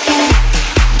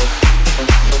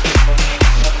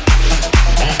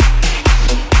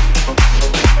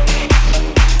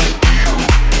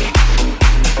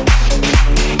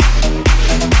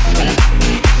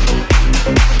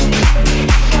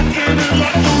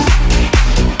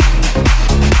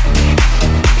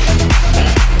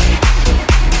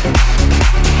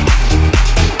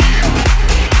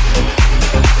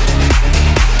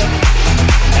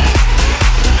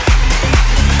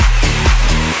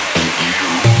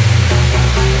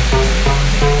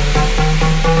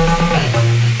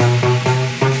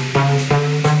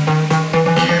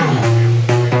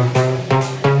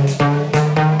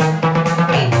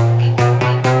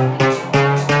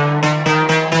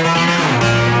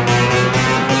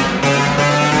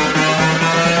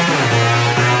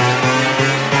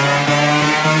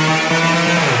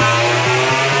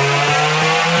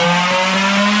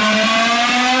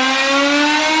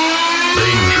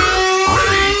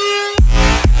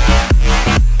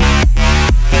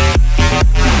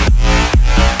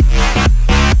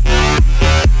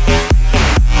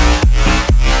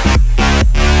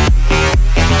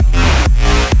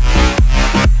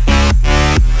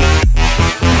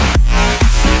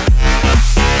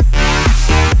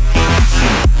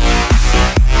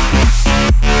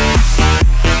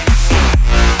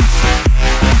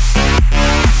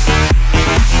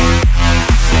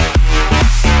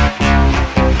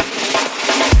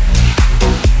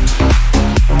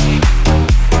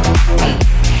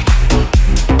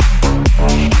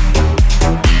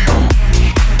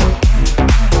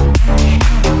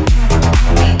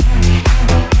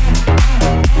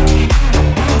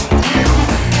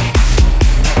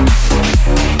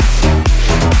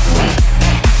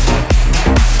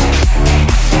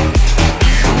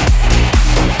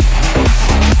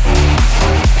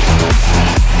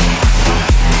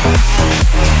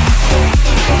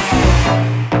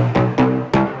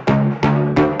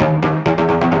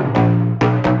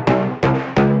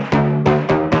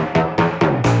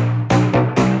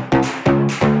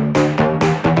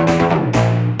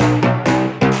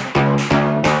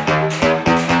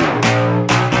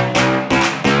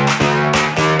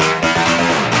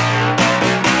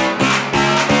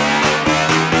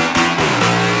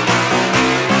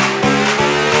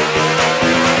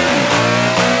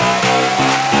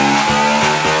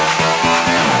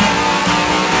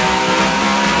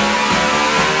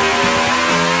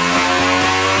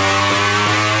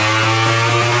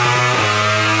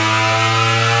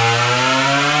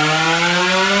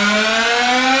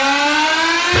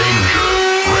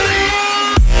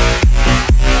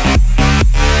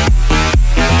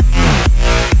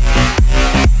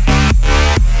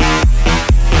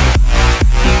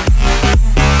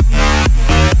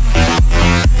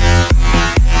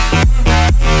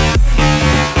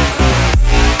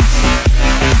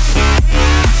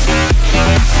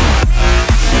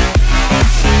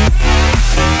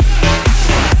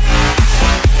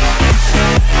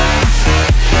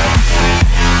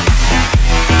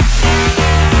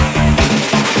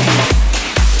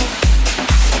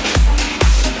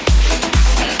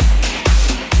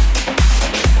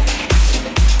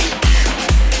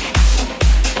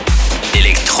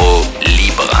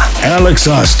 Alex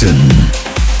Austin.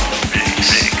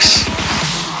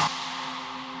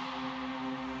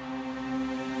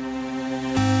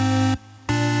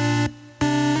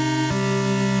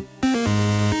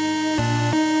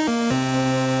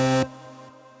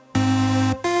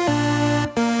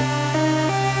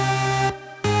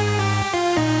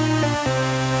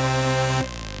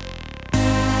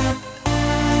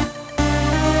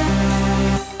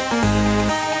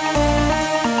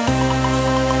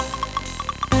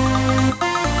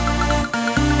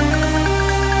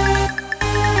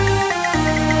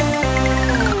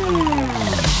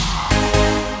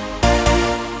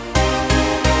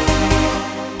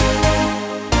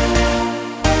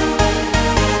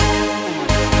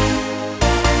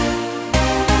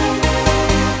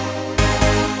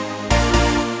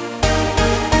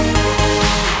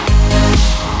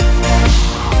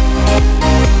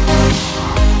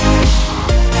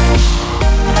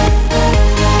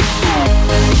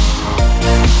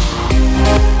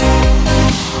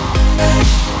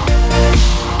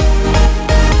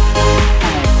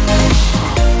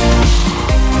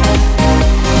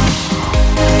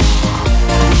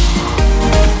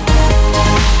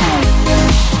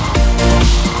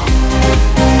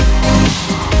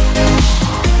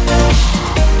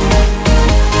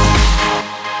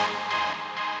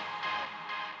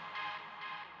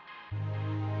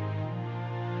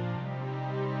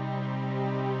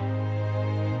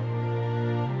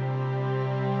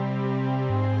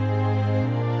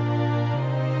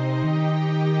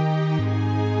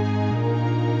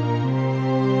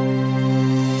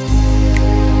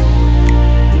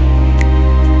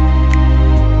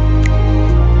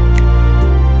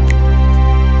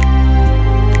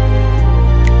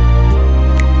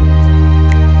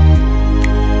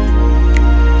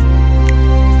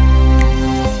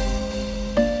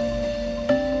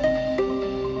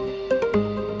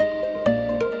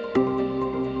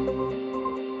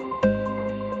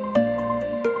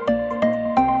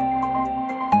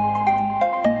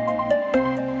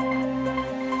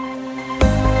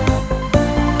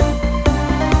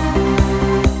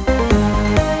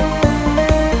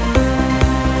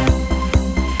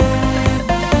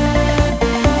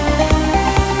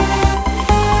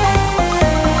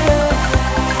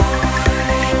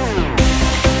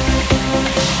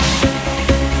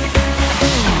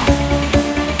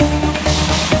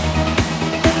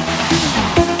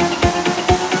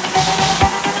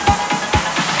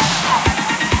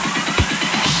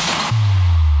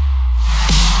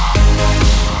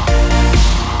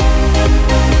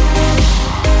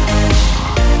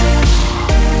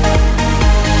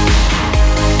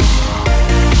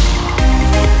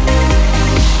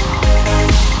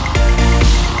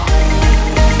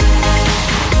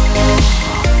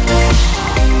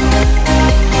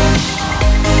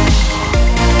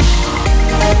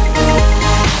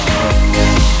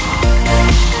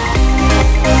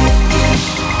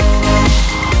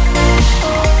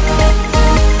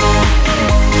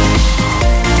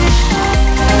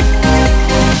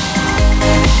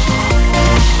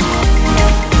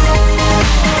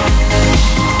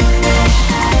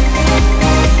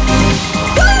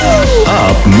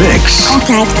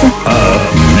 Contact.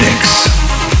 Mix.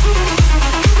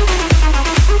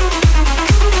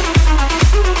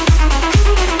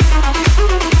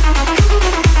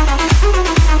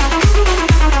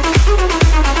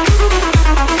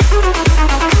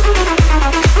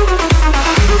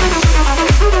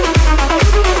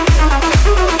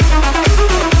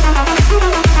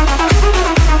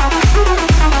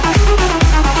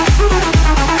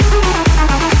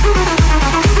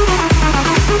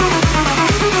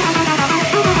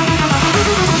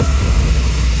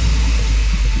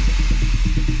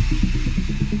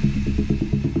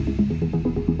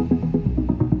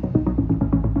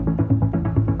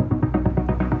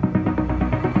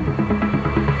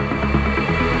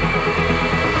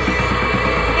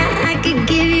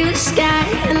 In the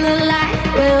sky,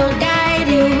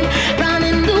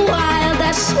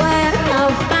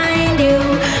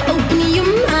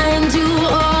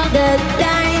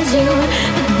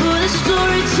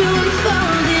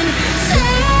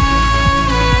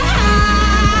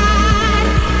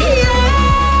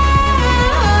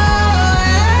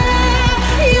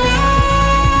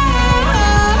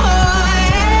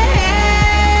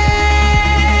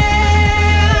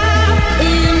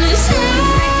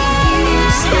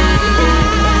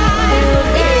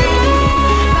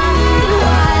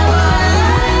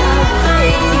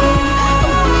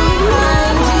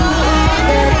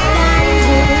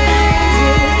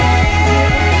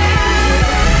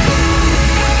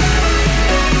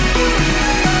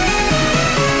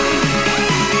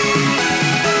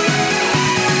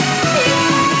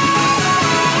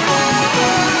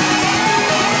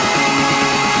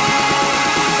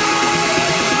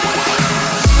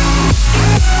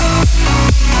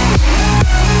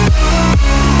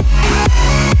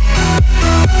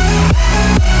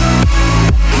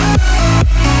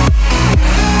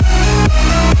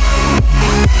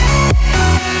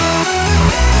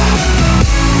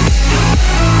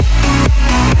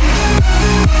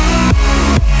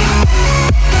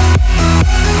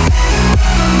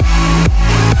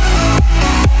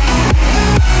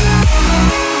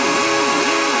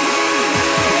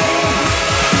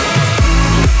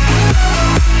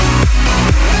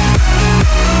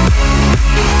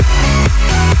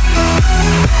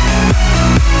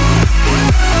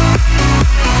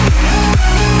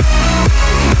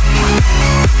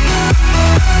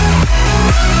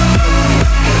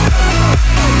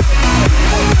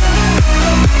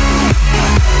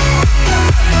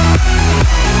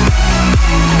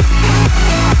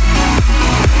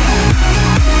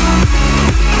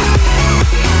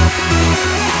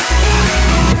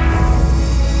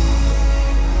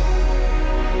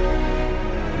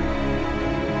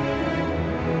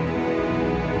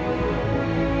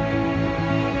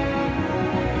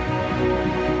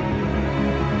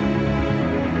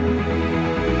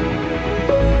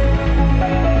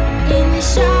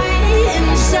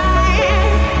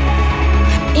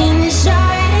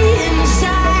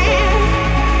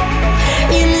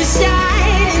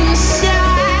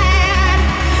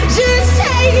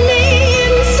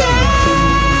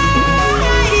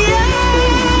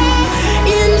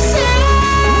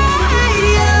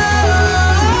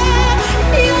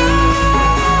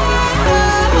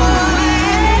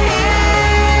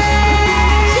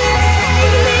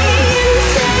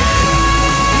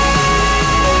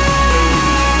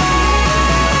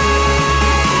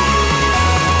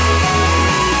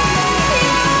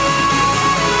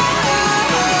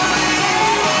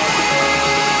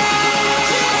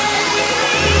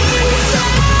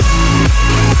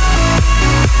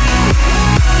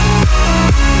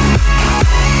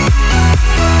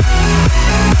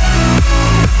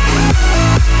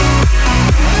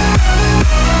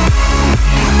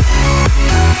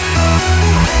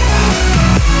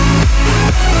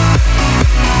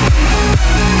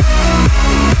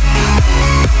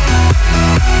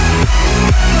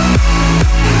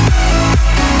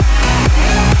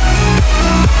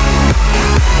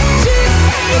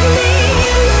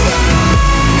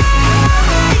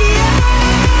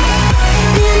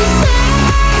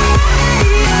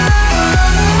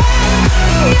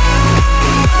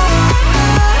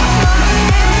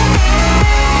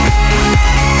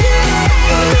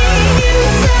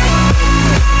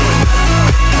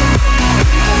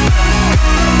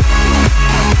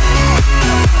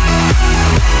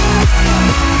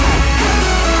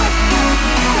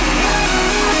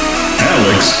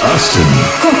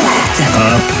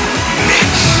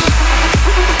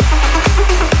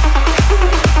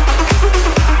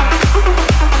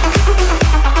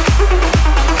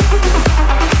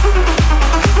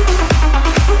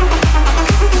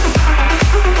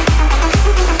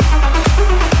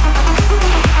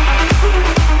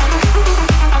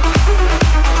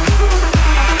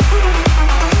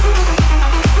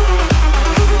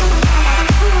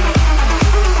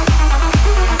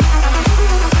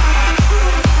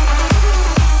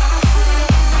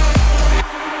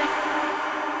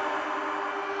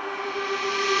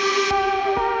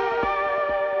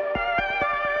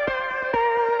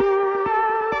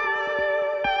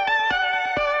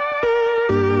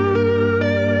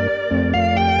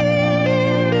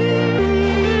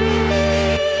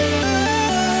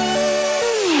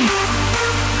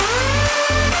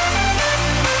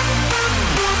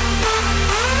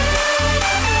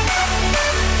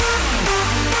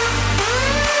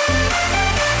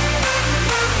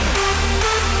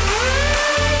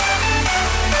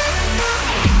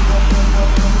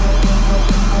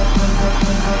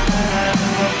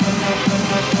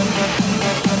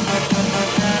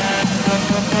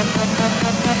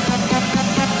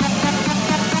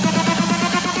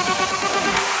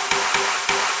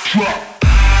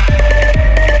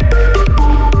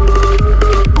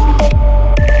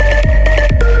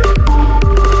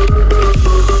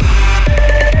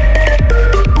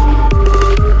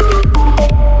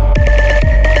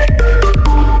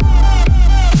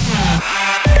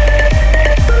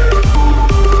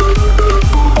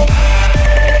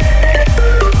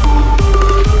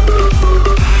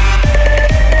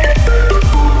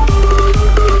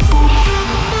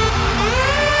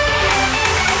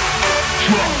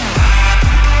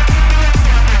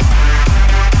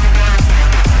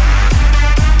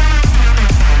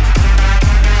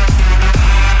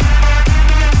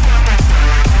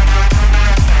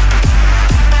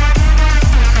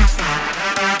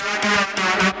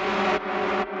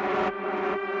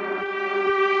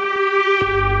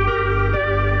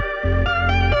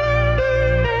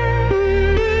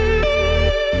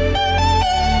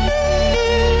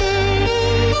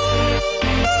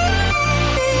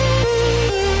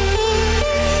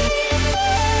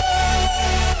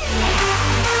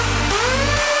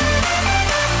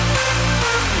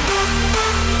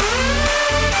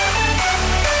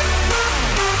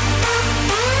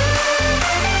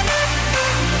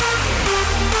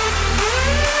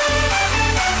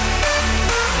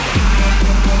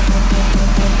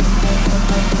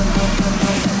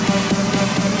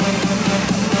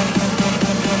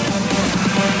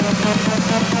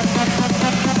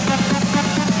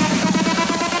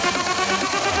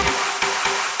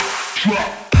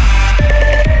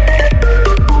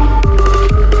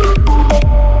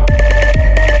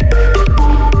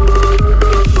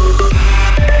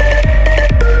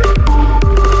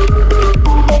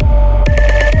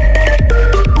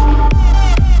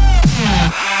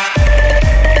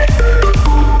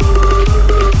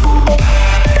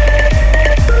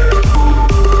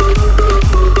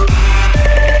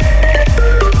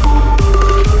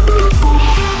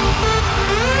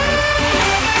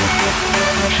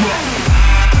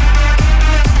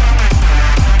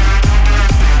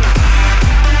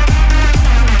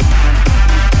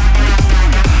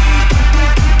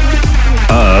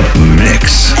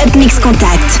 Mix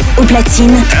Contact, au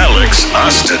platine, Alex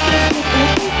Austin.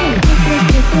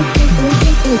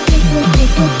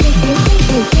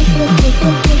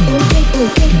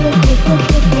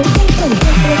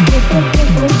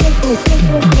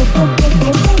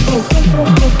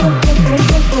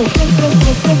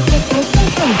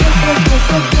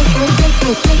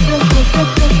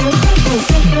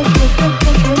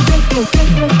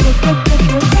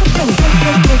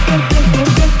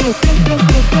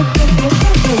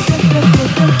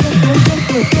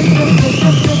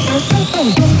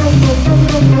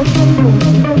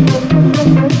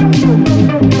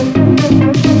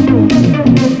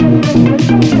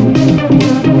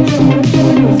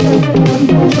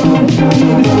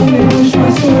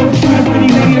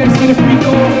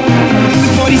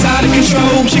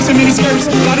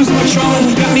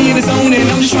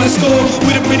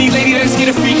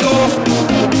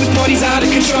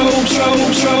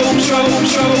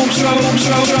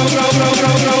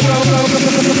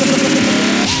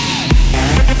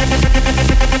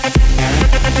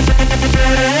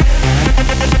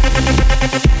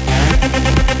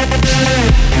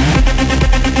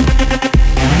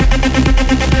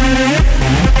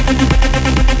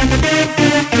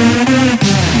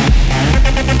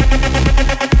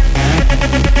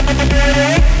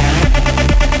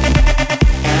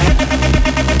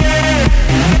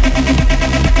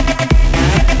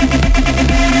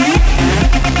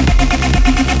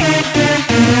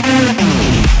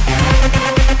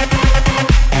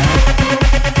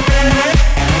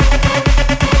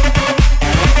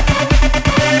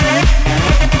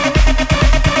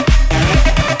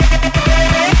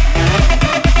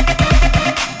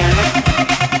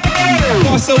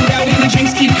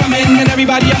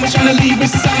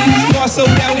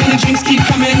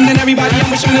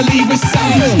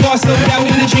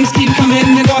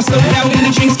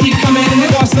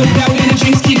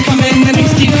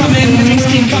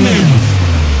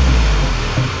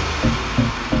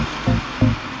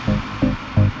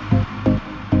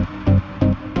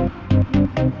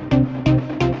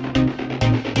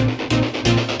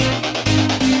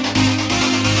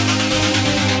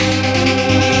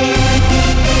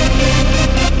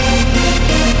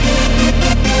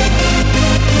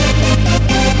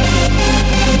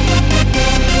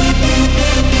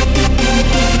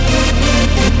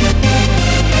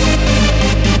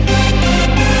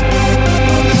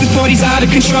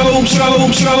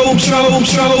 out of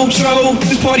control,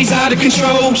 This party's out of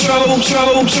control,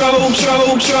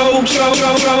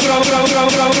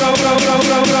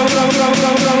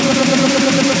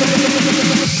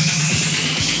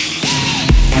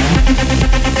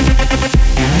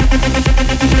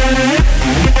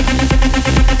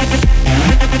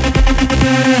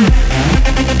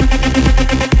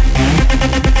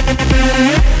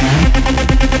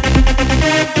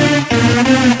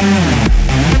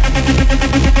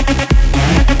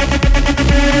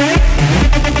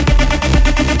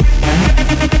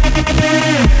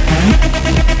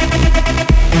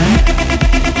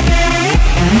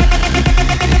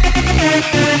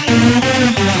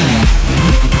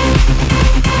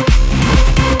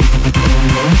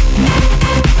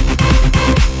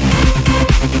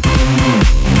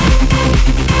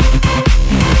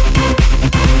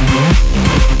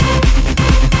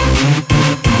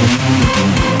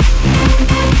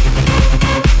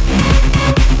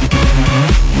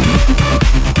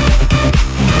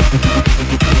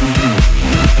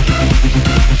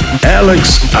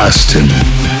 Alex Austin.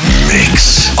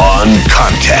 Mix on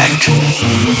Contact.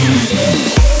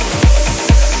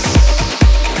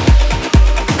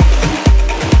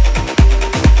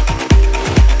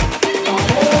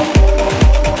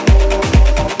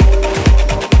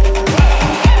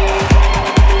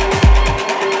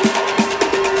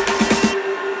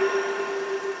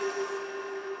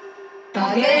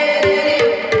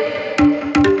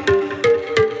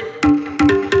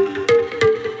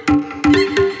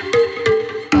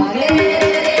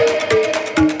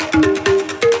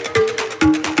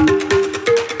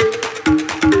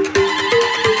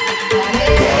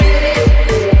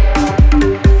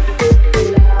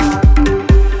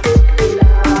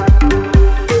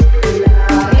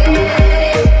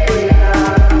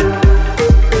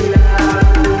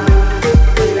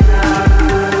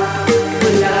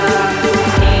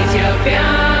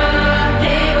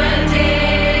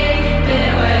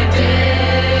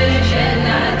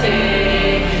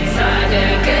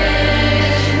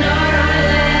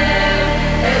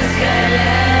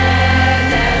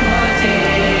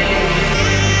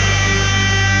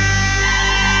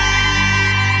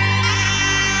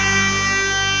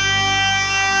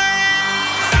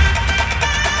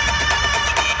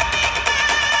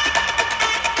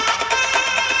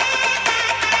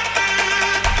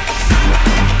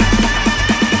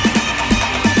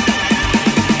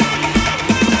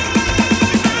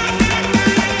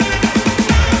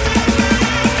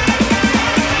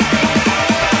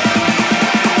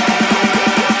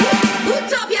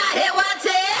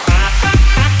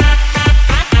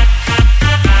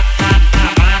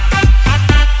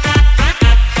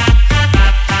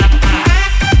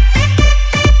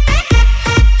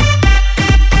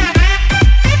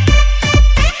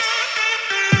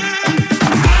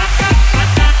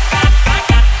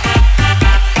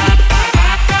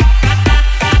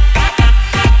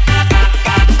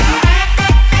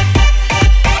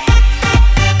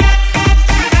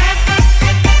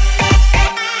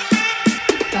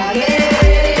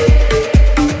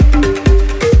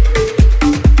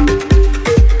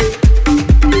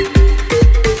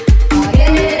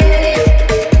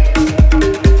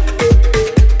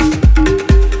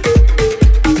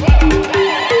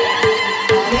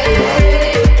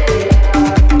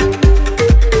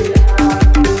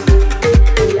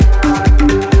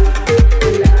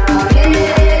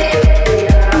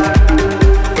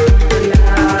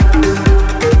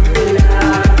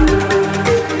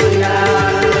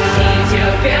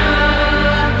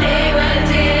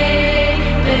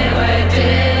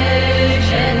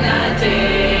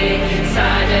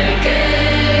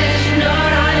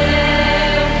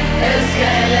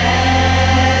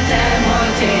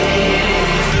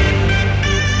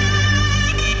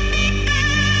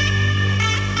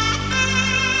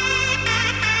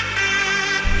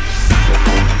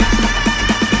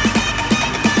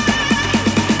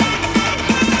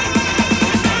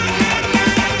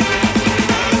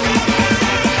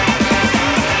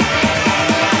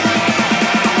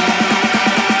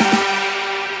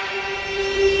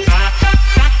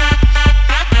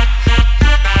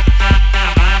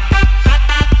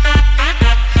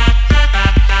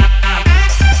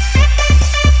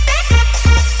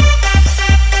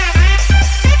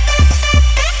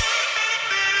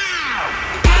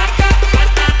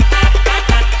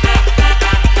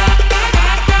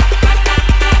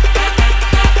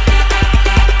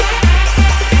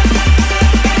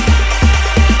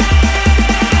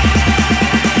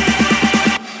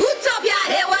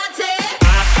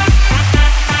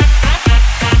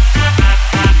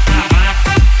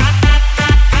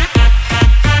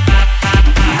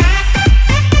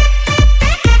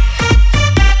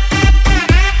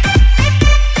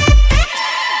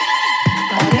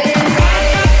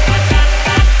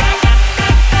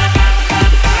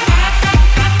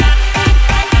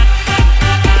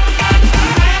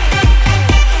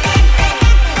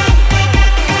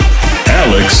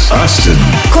 Mix. Austin.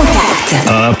 Contact.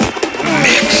 Up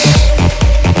Mix.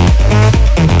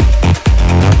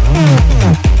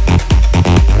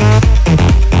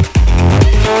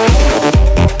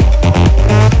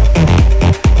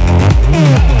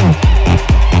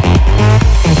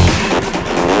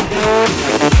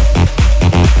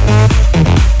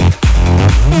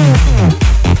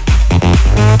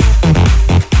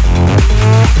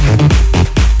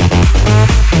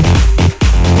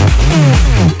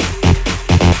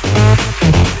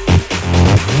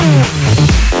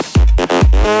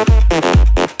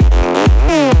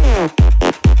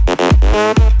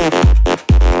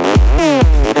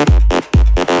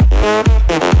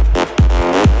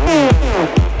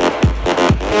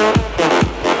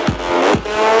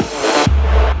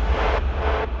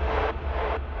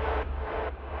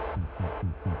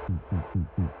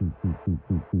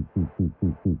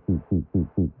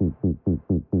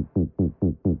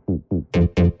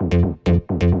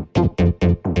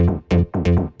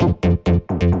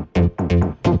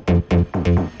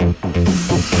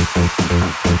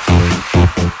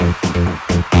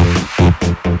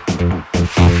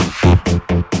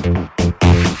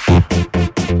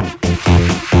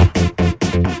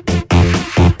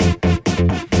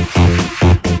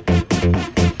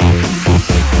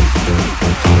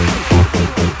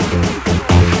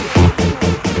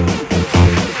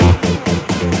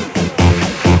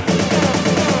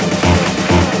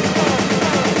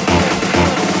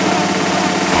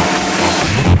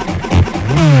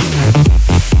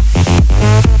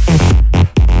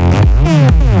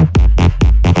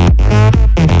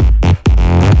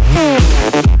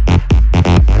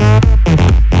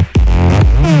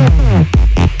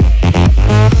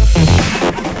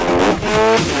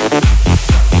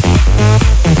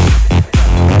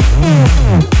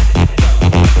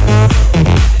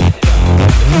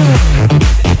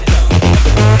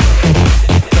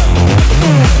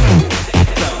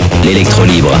 L'électro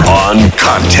libre. On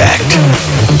Contact.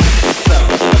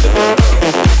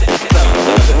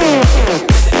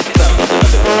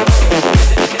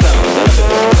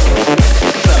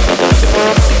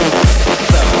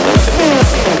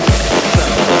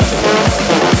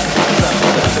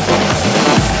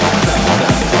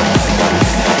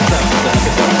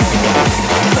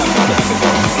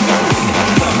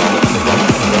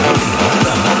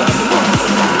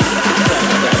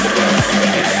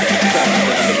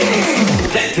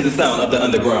 To the sound of the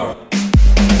underground.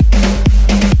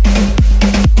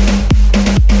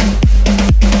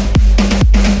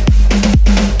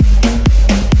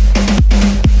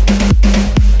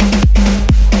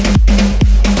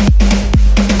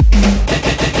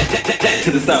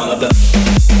 To the sound of the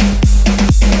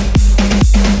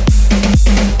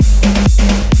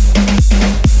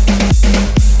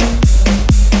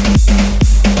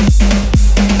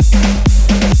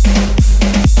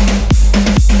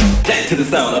to the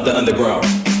sound of the underground.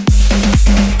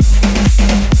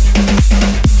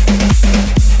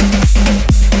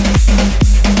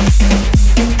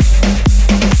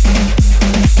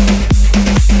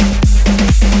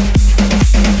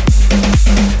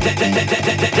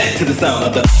 To the sound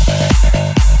of the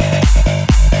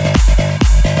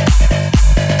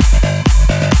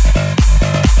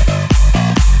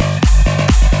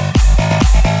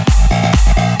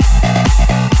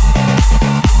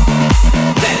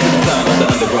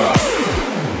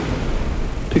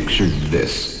Picture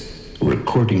this,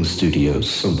 recording studio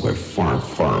somewhere far,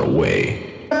 far away.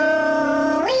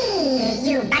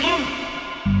 You bugger.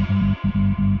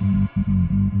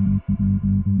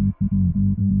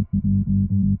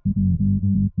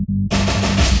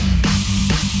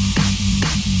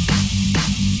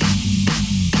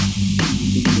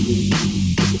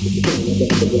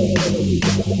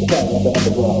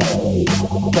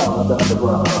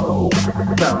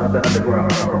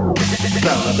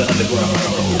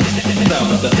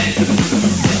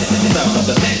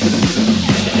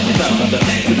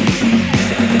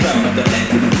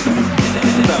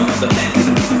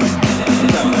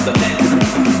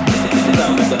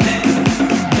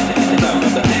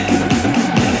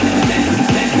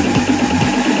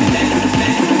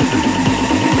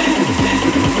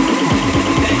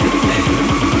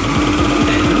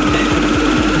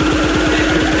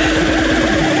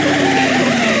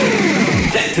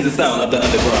 To the sound of the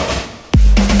underground.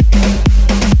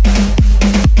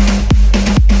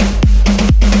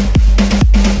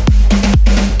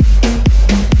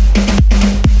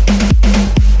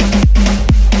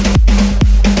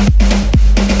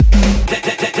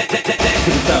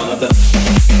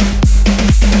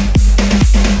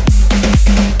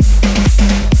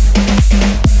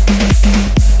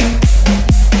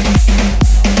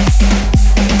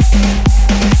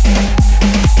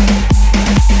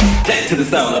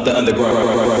 sound of the underground.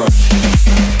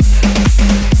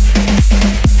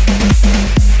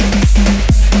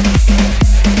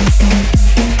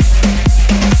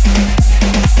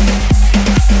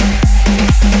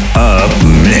 Up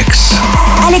Mix.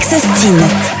 Alex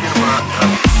Austin.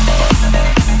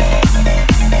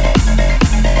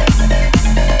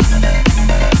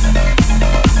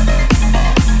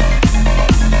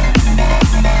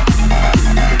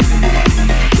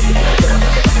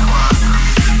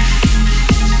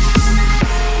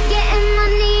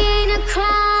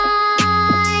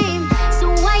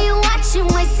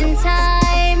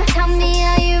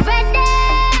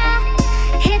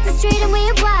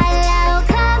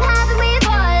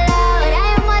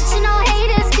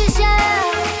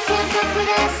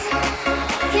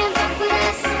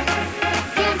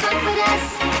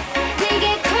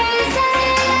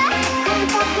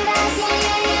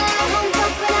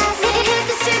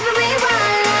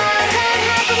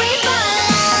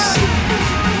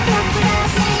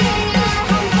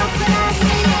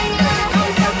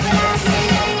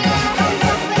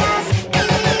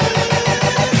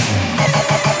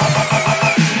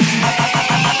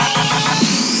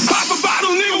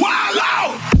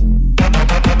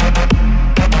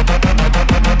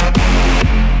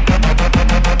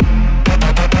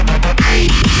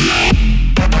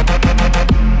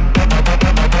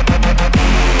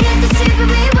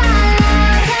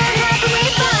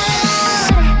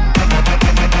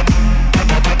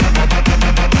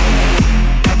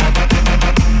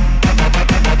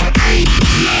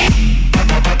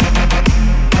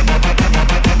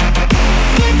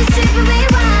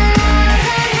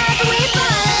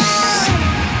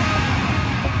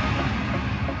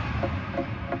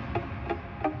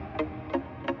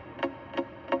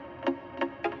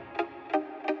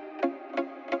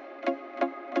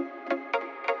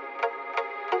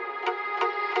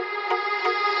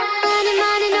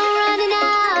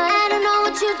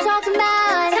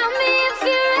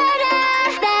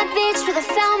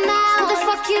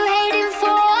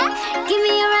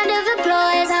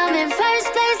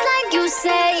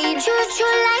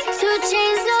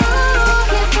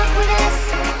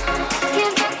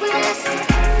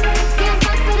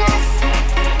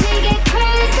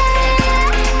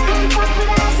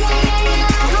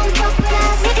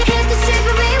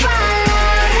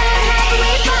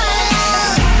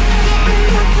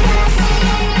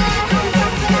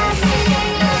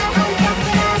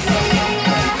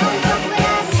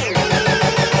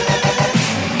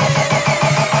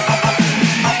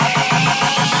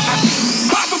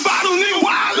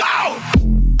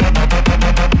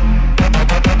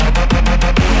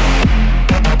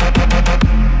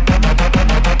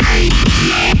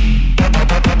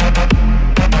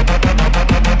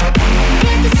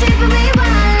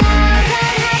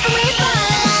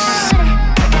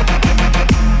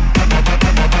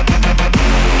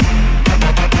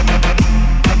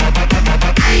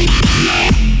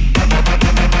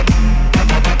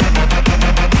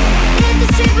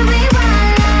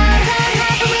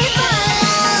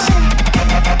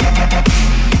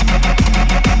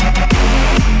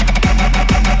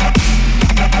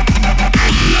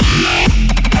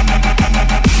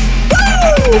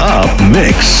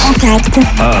 Mix. Contact.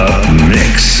 Up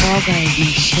Mix.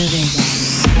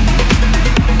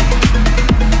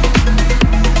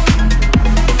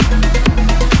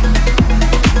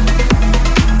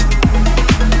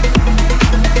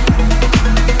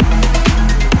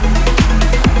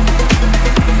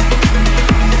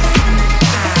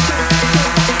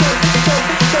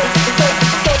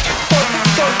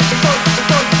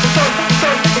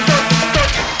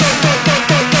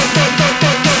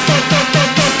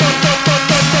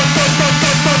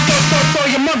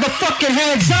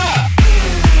 Hands up!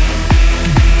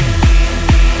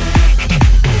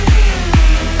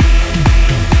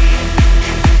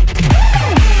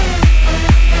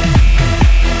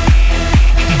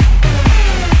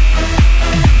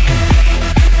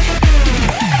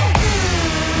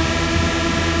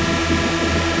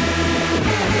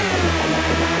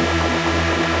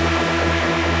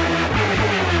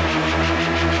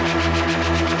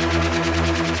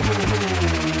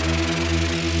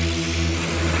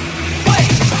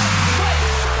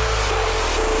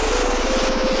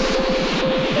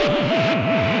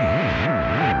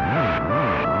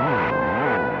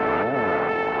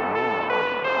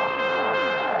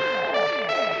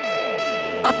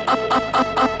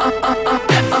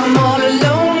 I'm all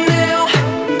alone now.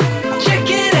 Check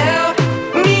it out.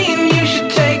 Me and you should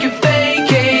take a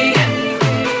vacay.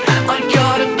 I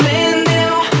got a plan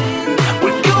now.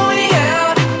 We're going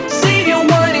out. Save your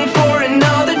whining for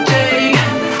another day.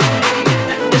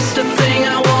 It's the thing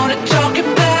I wanna talk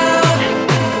about.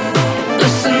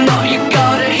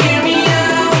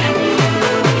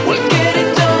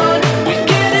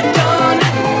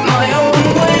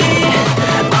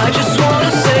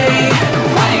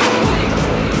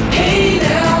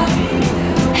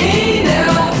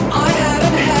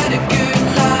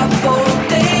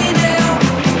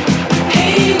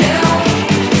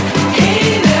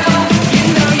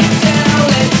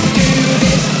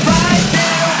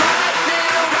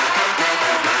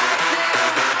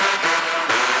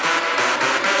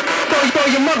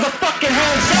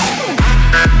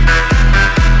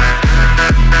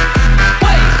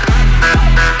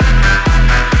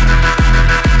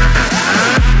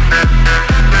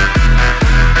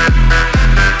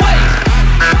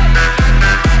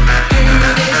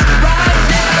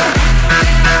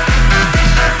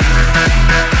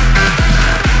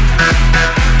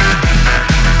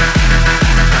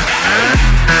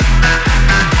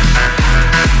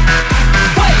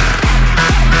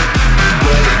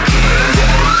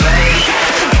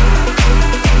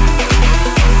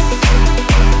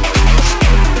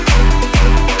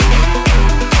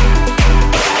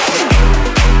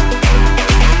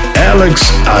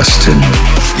 Alex Aston.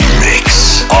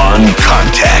 Mix on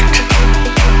Contact.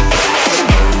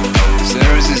 So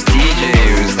there was this DJ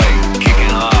who was like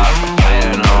kicking off. I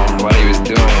don't know what he was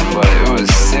doing, but it was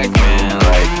sick, man.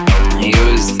 Like he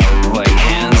was like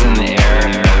hands in the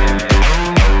air.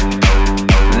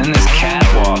 And then this cat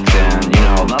walked in, you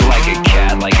know, not like a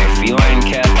cat, like a feline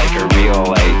cat, like a real,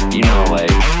 like, you know what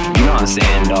I'm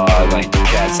saying, dog, like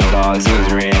cats and dogs. It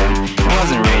was raining. It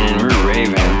wasn't raining, we were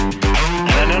raving.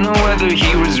 And I don't know whether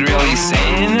he was really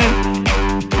saying it.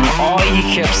 All he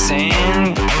kept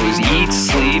saying was eat,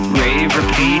 sleep, rave,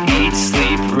 repeat, eat,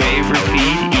 sleep, rave,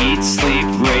 repeat, eat, sleep,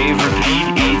 rave, repeat,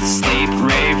 eat, sleep,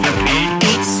 rave, repeat.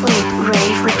 Eat, sleep,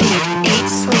 rave, repeat, eat,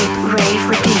 sleep, rave,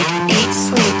 repeat, eat,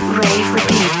 sleep, rave,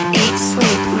 repeat, eat,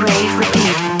 sleep, rave,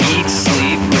 repeat. Eat,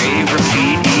 sleep, rave,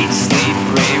 repeat, eat, sleep,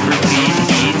 rave, repeat,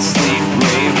 eat, sleep,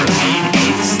 rave, repeat,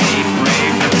 eat, sleep,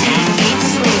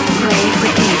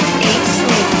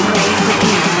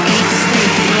 rave,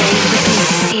 repeat.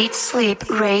 Eat, sleep,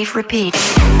 rave, repeat, eat,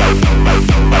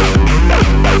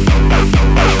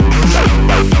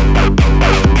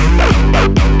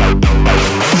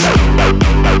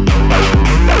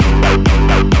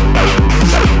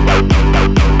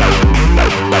 sleep, rave,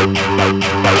 repeat, eat,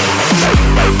 sleep, rave,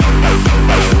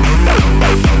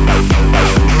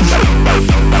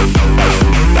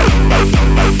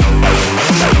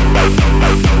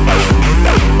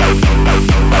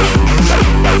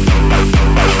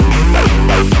 eat,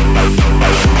 sleep, rave,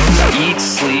 repeat. Eat,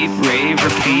 sleep, rave,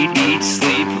 repeat, eat,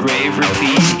 sleep, rave,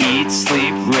 repeat, eat,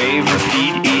 sleep, rave,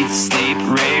 repeat, eat, sleep,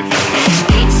 rave,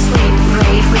 repeat. Eat, sleep,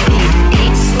 rave, repeat,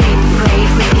 eat, sleep,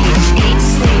 rave, repeat, eat,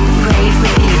 sleep, rave,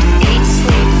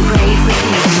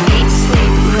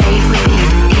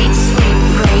 repeat, eat, sleep, rave, repeat, eat, sleep, rave, repeat, eat, sleep, rave, repeat, eat,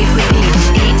 sleep, rave, repeat,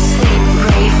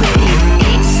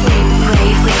 eat, sleep, rave,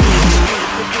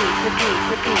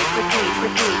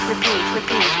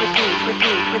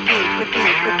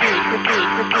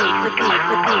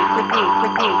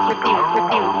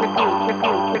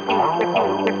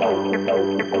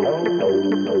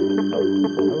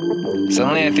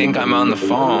 Suddenly I think I'm on the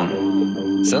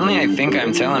phone. Suddenly I think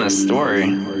I'm telling a story,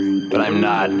 but I'm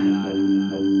not.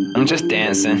 I'm just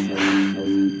dancing.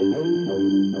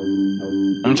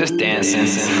 I'm just dancing.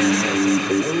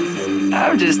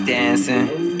 I'm just dancing.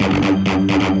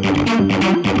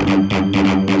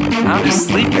 I'm just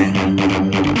sleeping.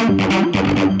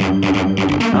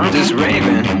 I'm just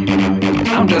raving.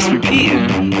 I'm just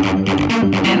repeating.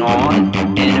 And on,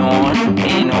 and on,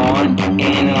 and on,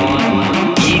 and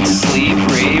on. Eat, sleep,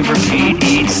 rave, repeat,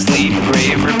 eat, sleep,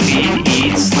 rave, repeat,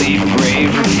 eat, sleep,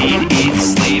 rave, repeat, eat,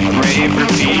 sleep, rave,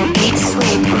 repeat. Eat,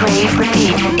 sleep, rave,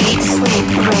 repeat, eat, sleep,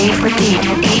 rave, repeat,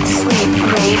 eat, sleep,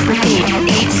 rave, repeat,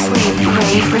 eat, sleep,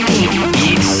 rave, repeat.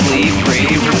 Eat, sleep,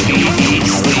 rave, repeat, eat,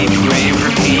 sleep, rave,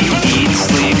 repeat, eat,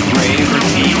 sleep, rave,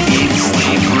 repeat, eat, sleep,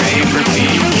 rave, repeat. Eat, sleep, rave,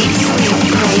 repeat, eat, sleep, rave, repeat, eat,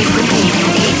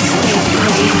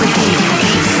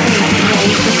 sleep,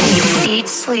 rave, repeat, eat,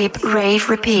 sleep, rave,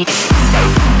 repeat.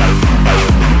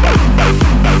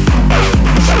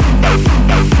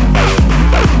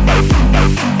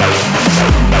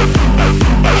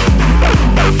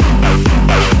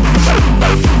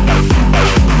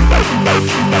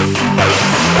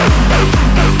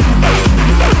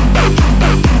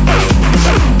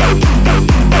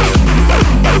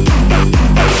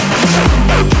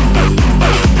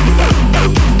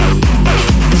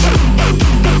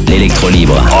 L'électro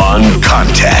libre. On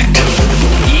Contact.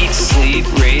 Eat, sleep,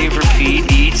 rave, repeat,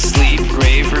 eat, sleep,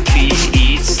 rave, repeat,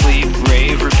 eat, sleep,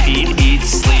 rave, repeat, eat,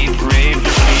 sleep, rave,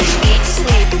 repeat. Eat,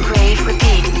 sleep, rave,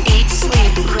 repeat, eat,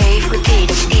 sleep, rave,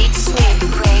 repeat, eat, sleep,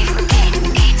 rave, repeat,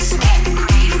 eat, sleep,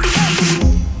 rave, repeat.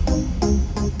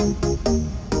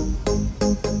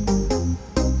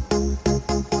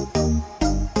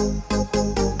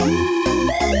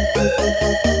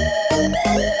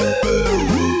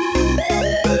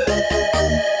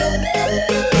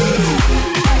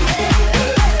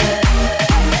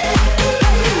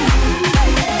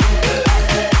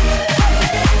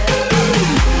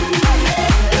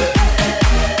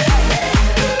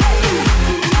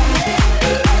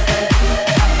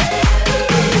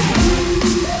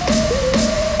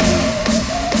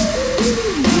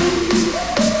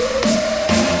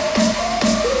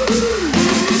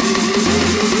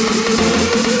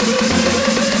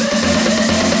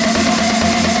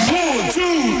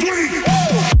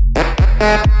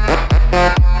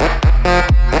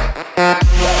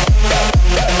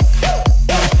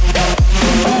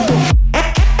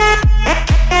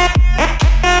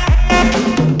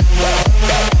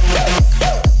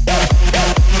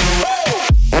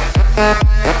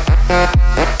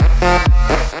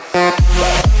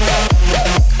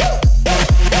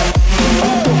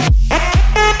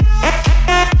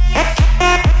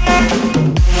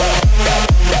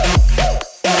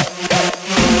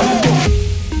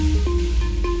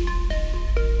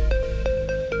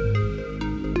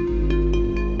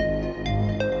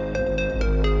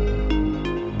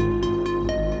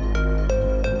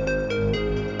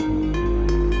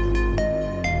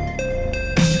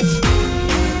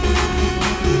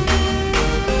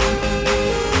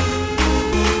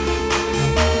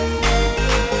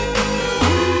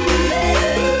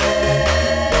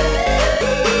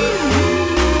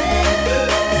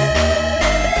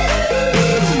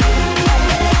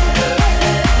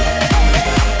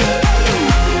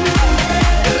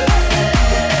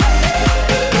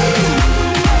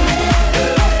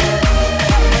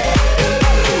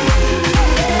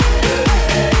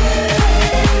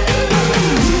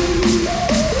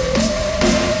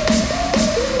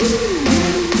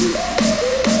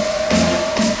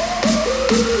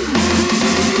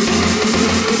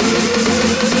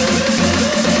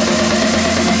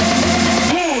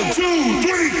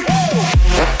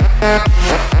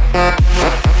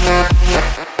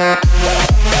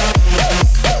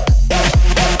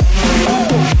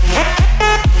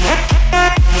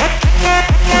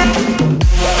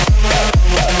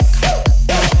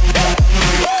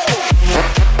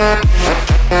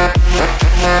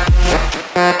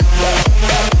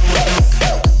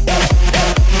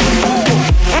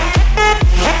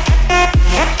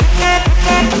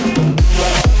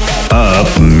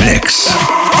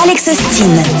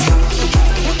 platine.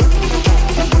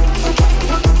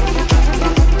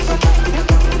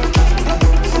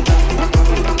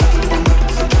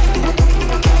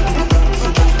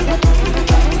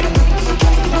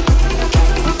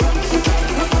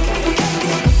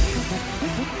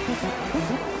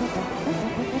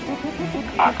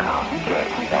 I can't get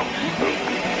no sleep.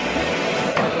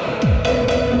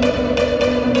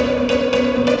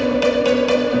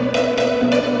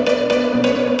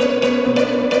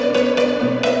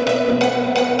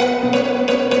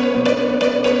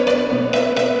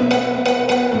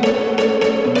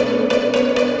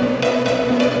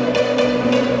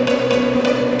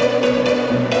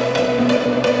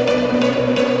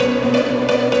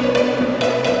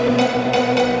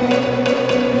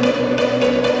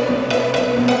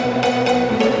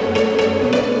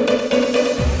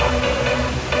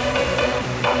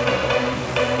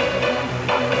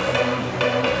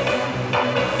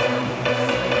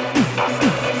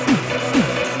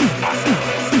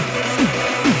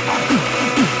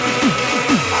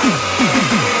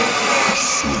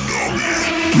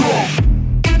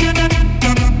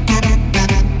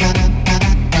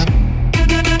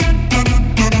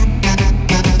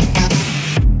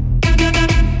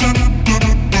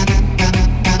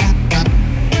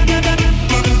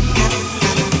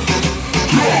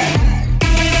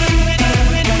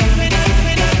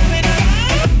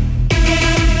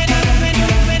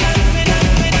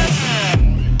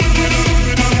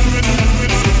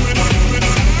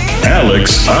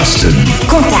 Alex Austin.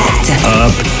 Contact.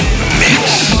 Up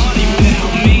Mix.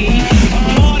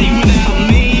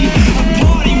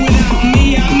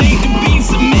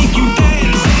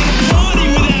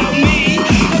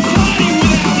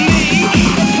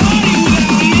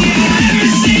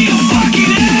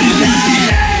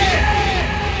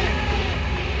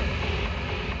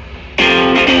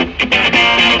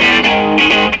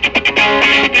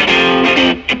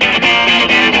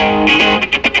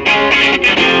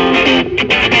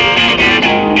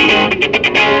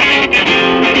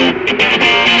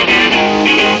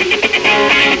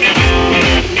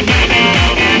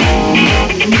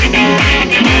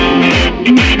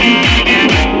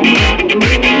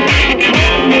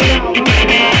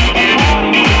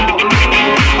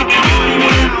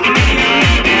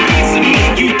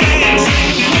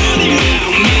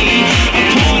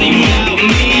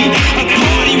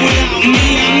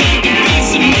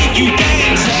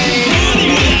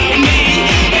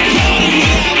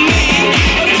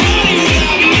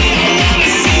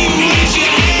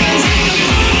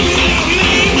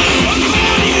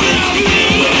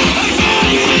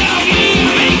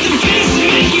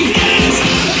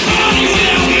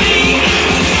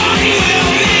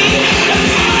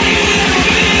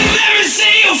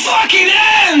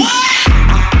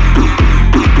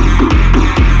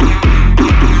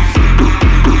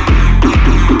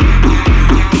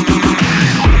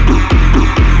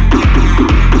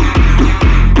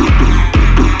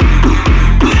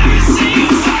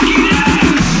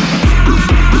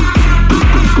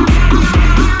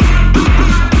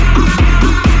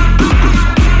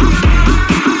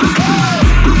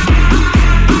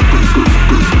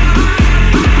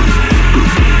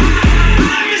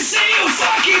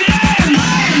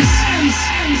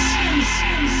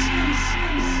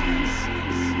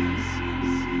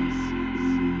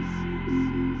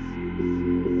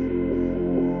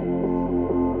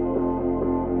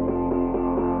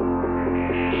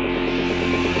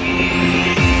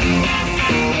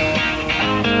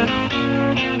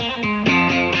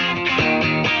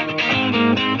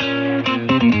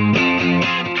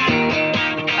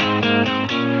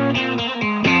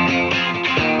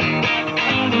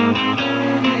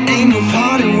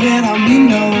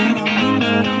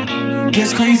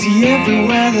 Gets crazy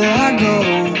everywhere that I go.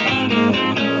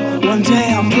 One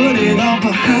day I'll put it all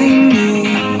behind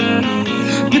me,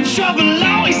 but trouble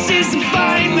always seems to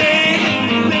find me.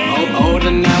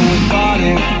 Older now we bought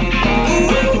it.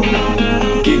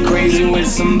 Get crazy with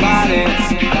somebody.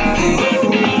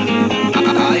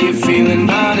 Are you feeling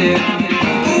about it?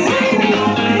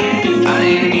 I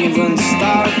ain't even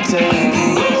started.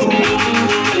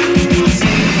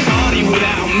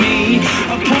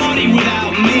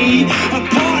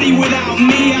 Without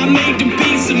me, I make the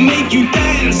beats and make you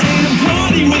dance. Ain't a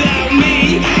party without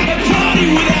me, a party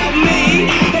without me,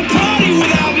 a party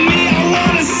without me. I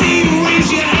wanna see you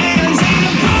raise your hands. Ain't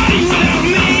a party without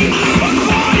me, a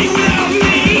party without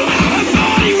me, a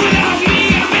party without me.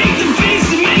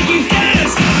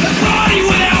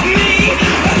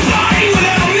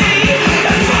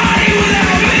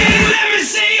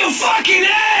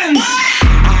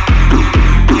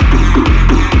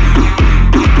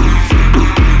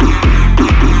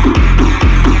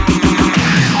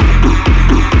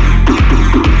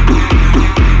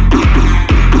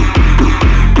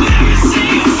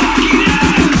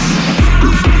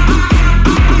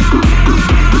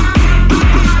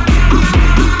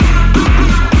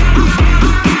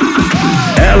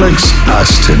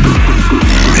 Austin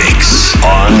Mix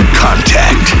on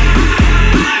Contact.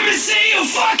 Let me see your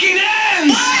fucking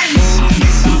hands!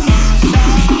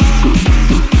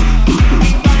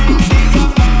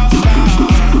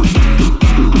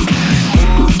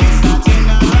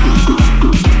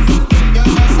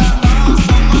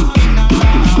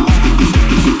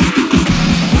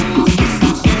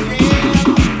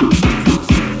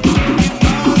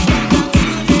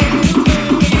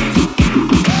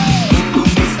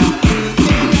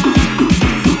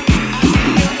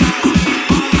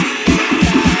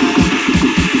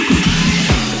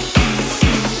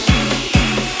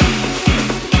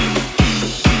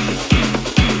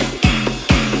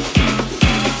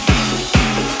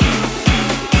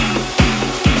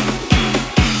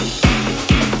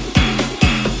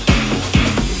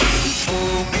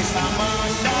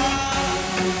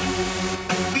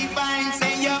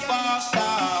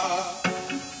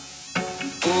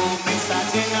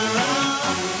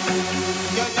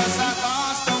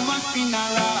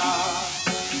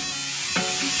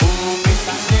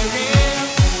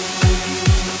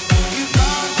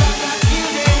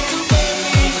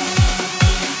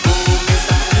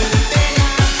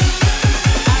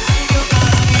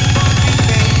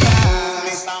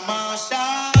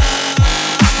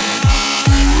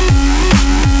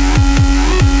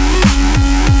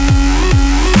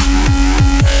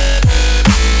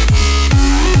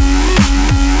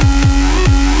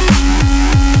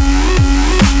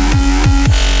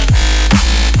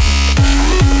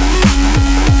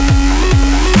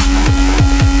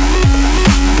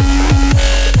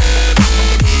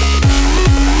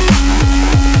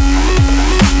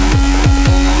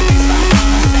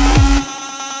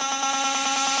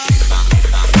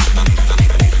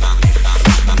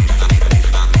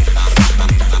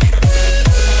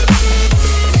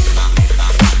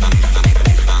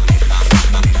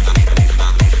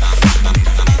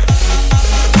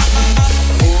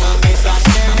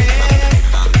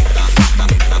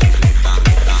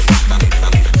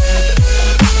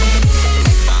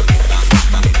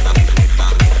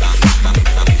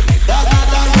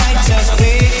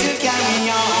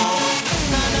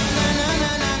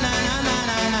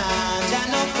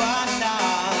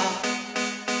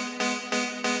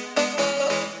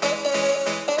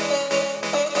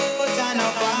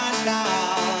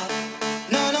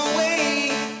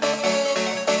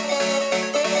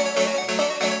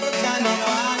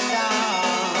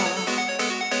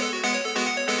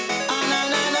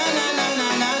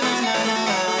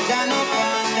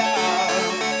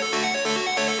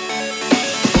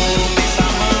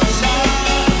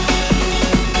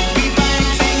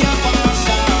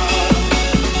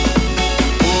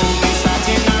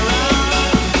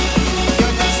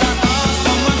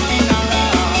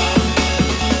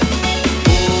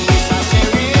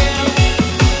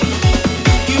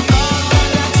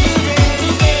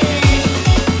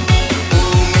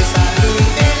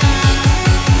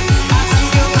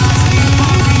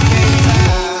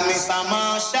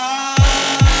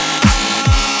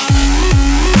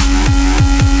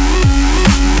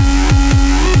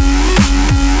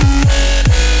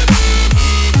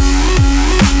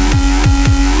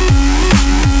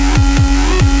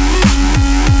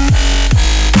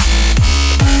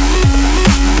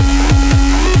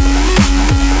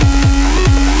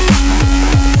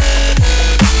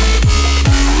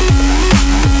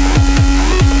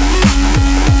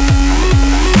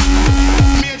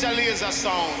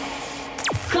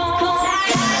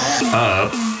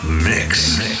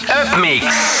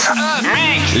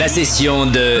 La session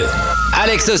de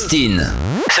Alex Austin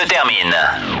se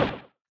termine.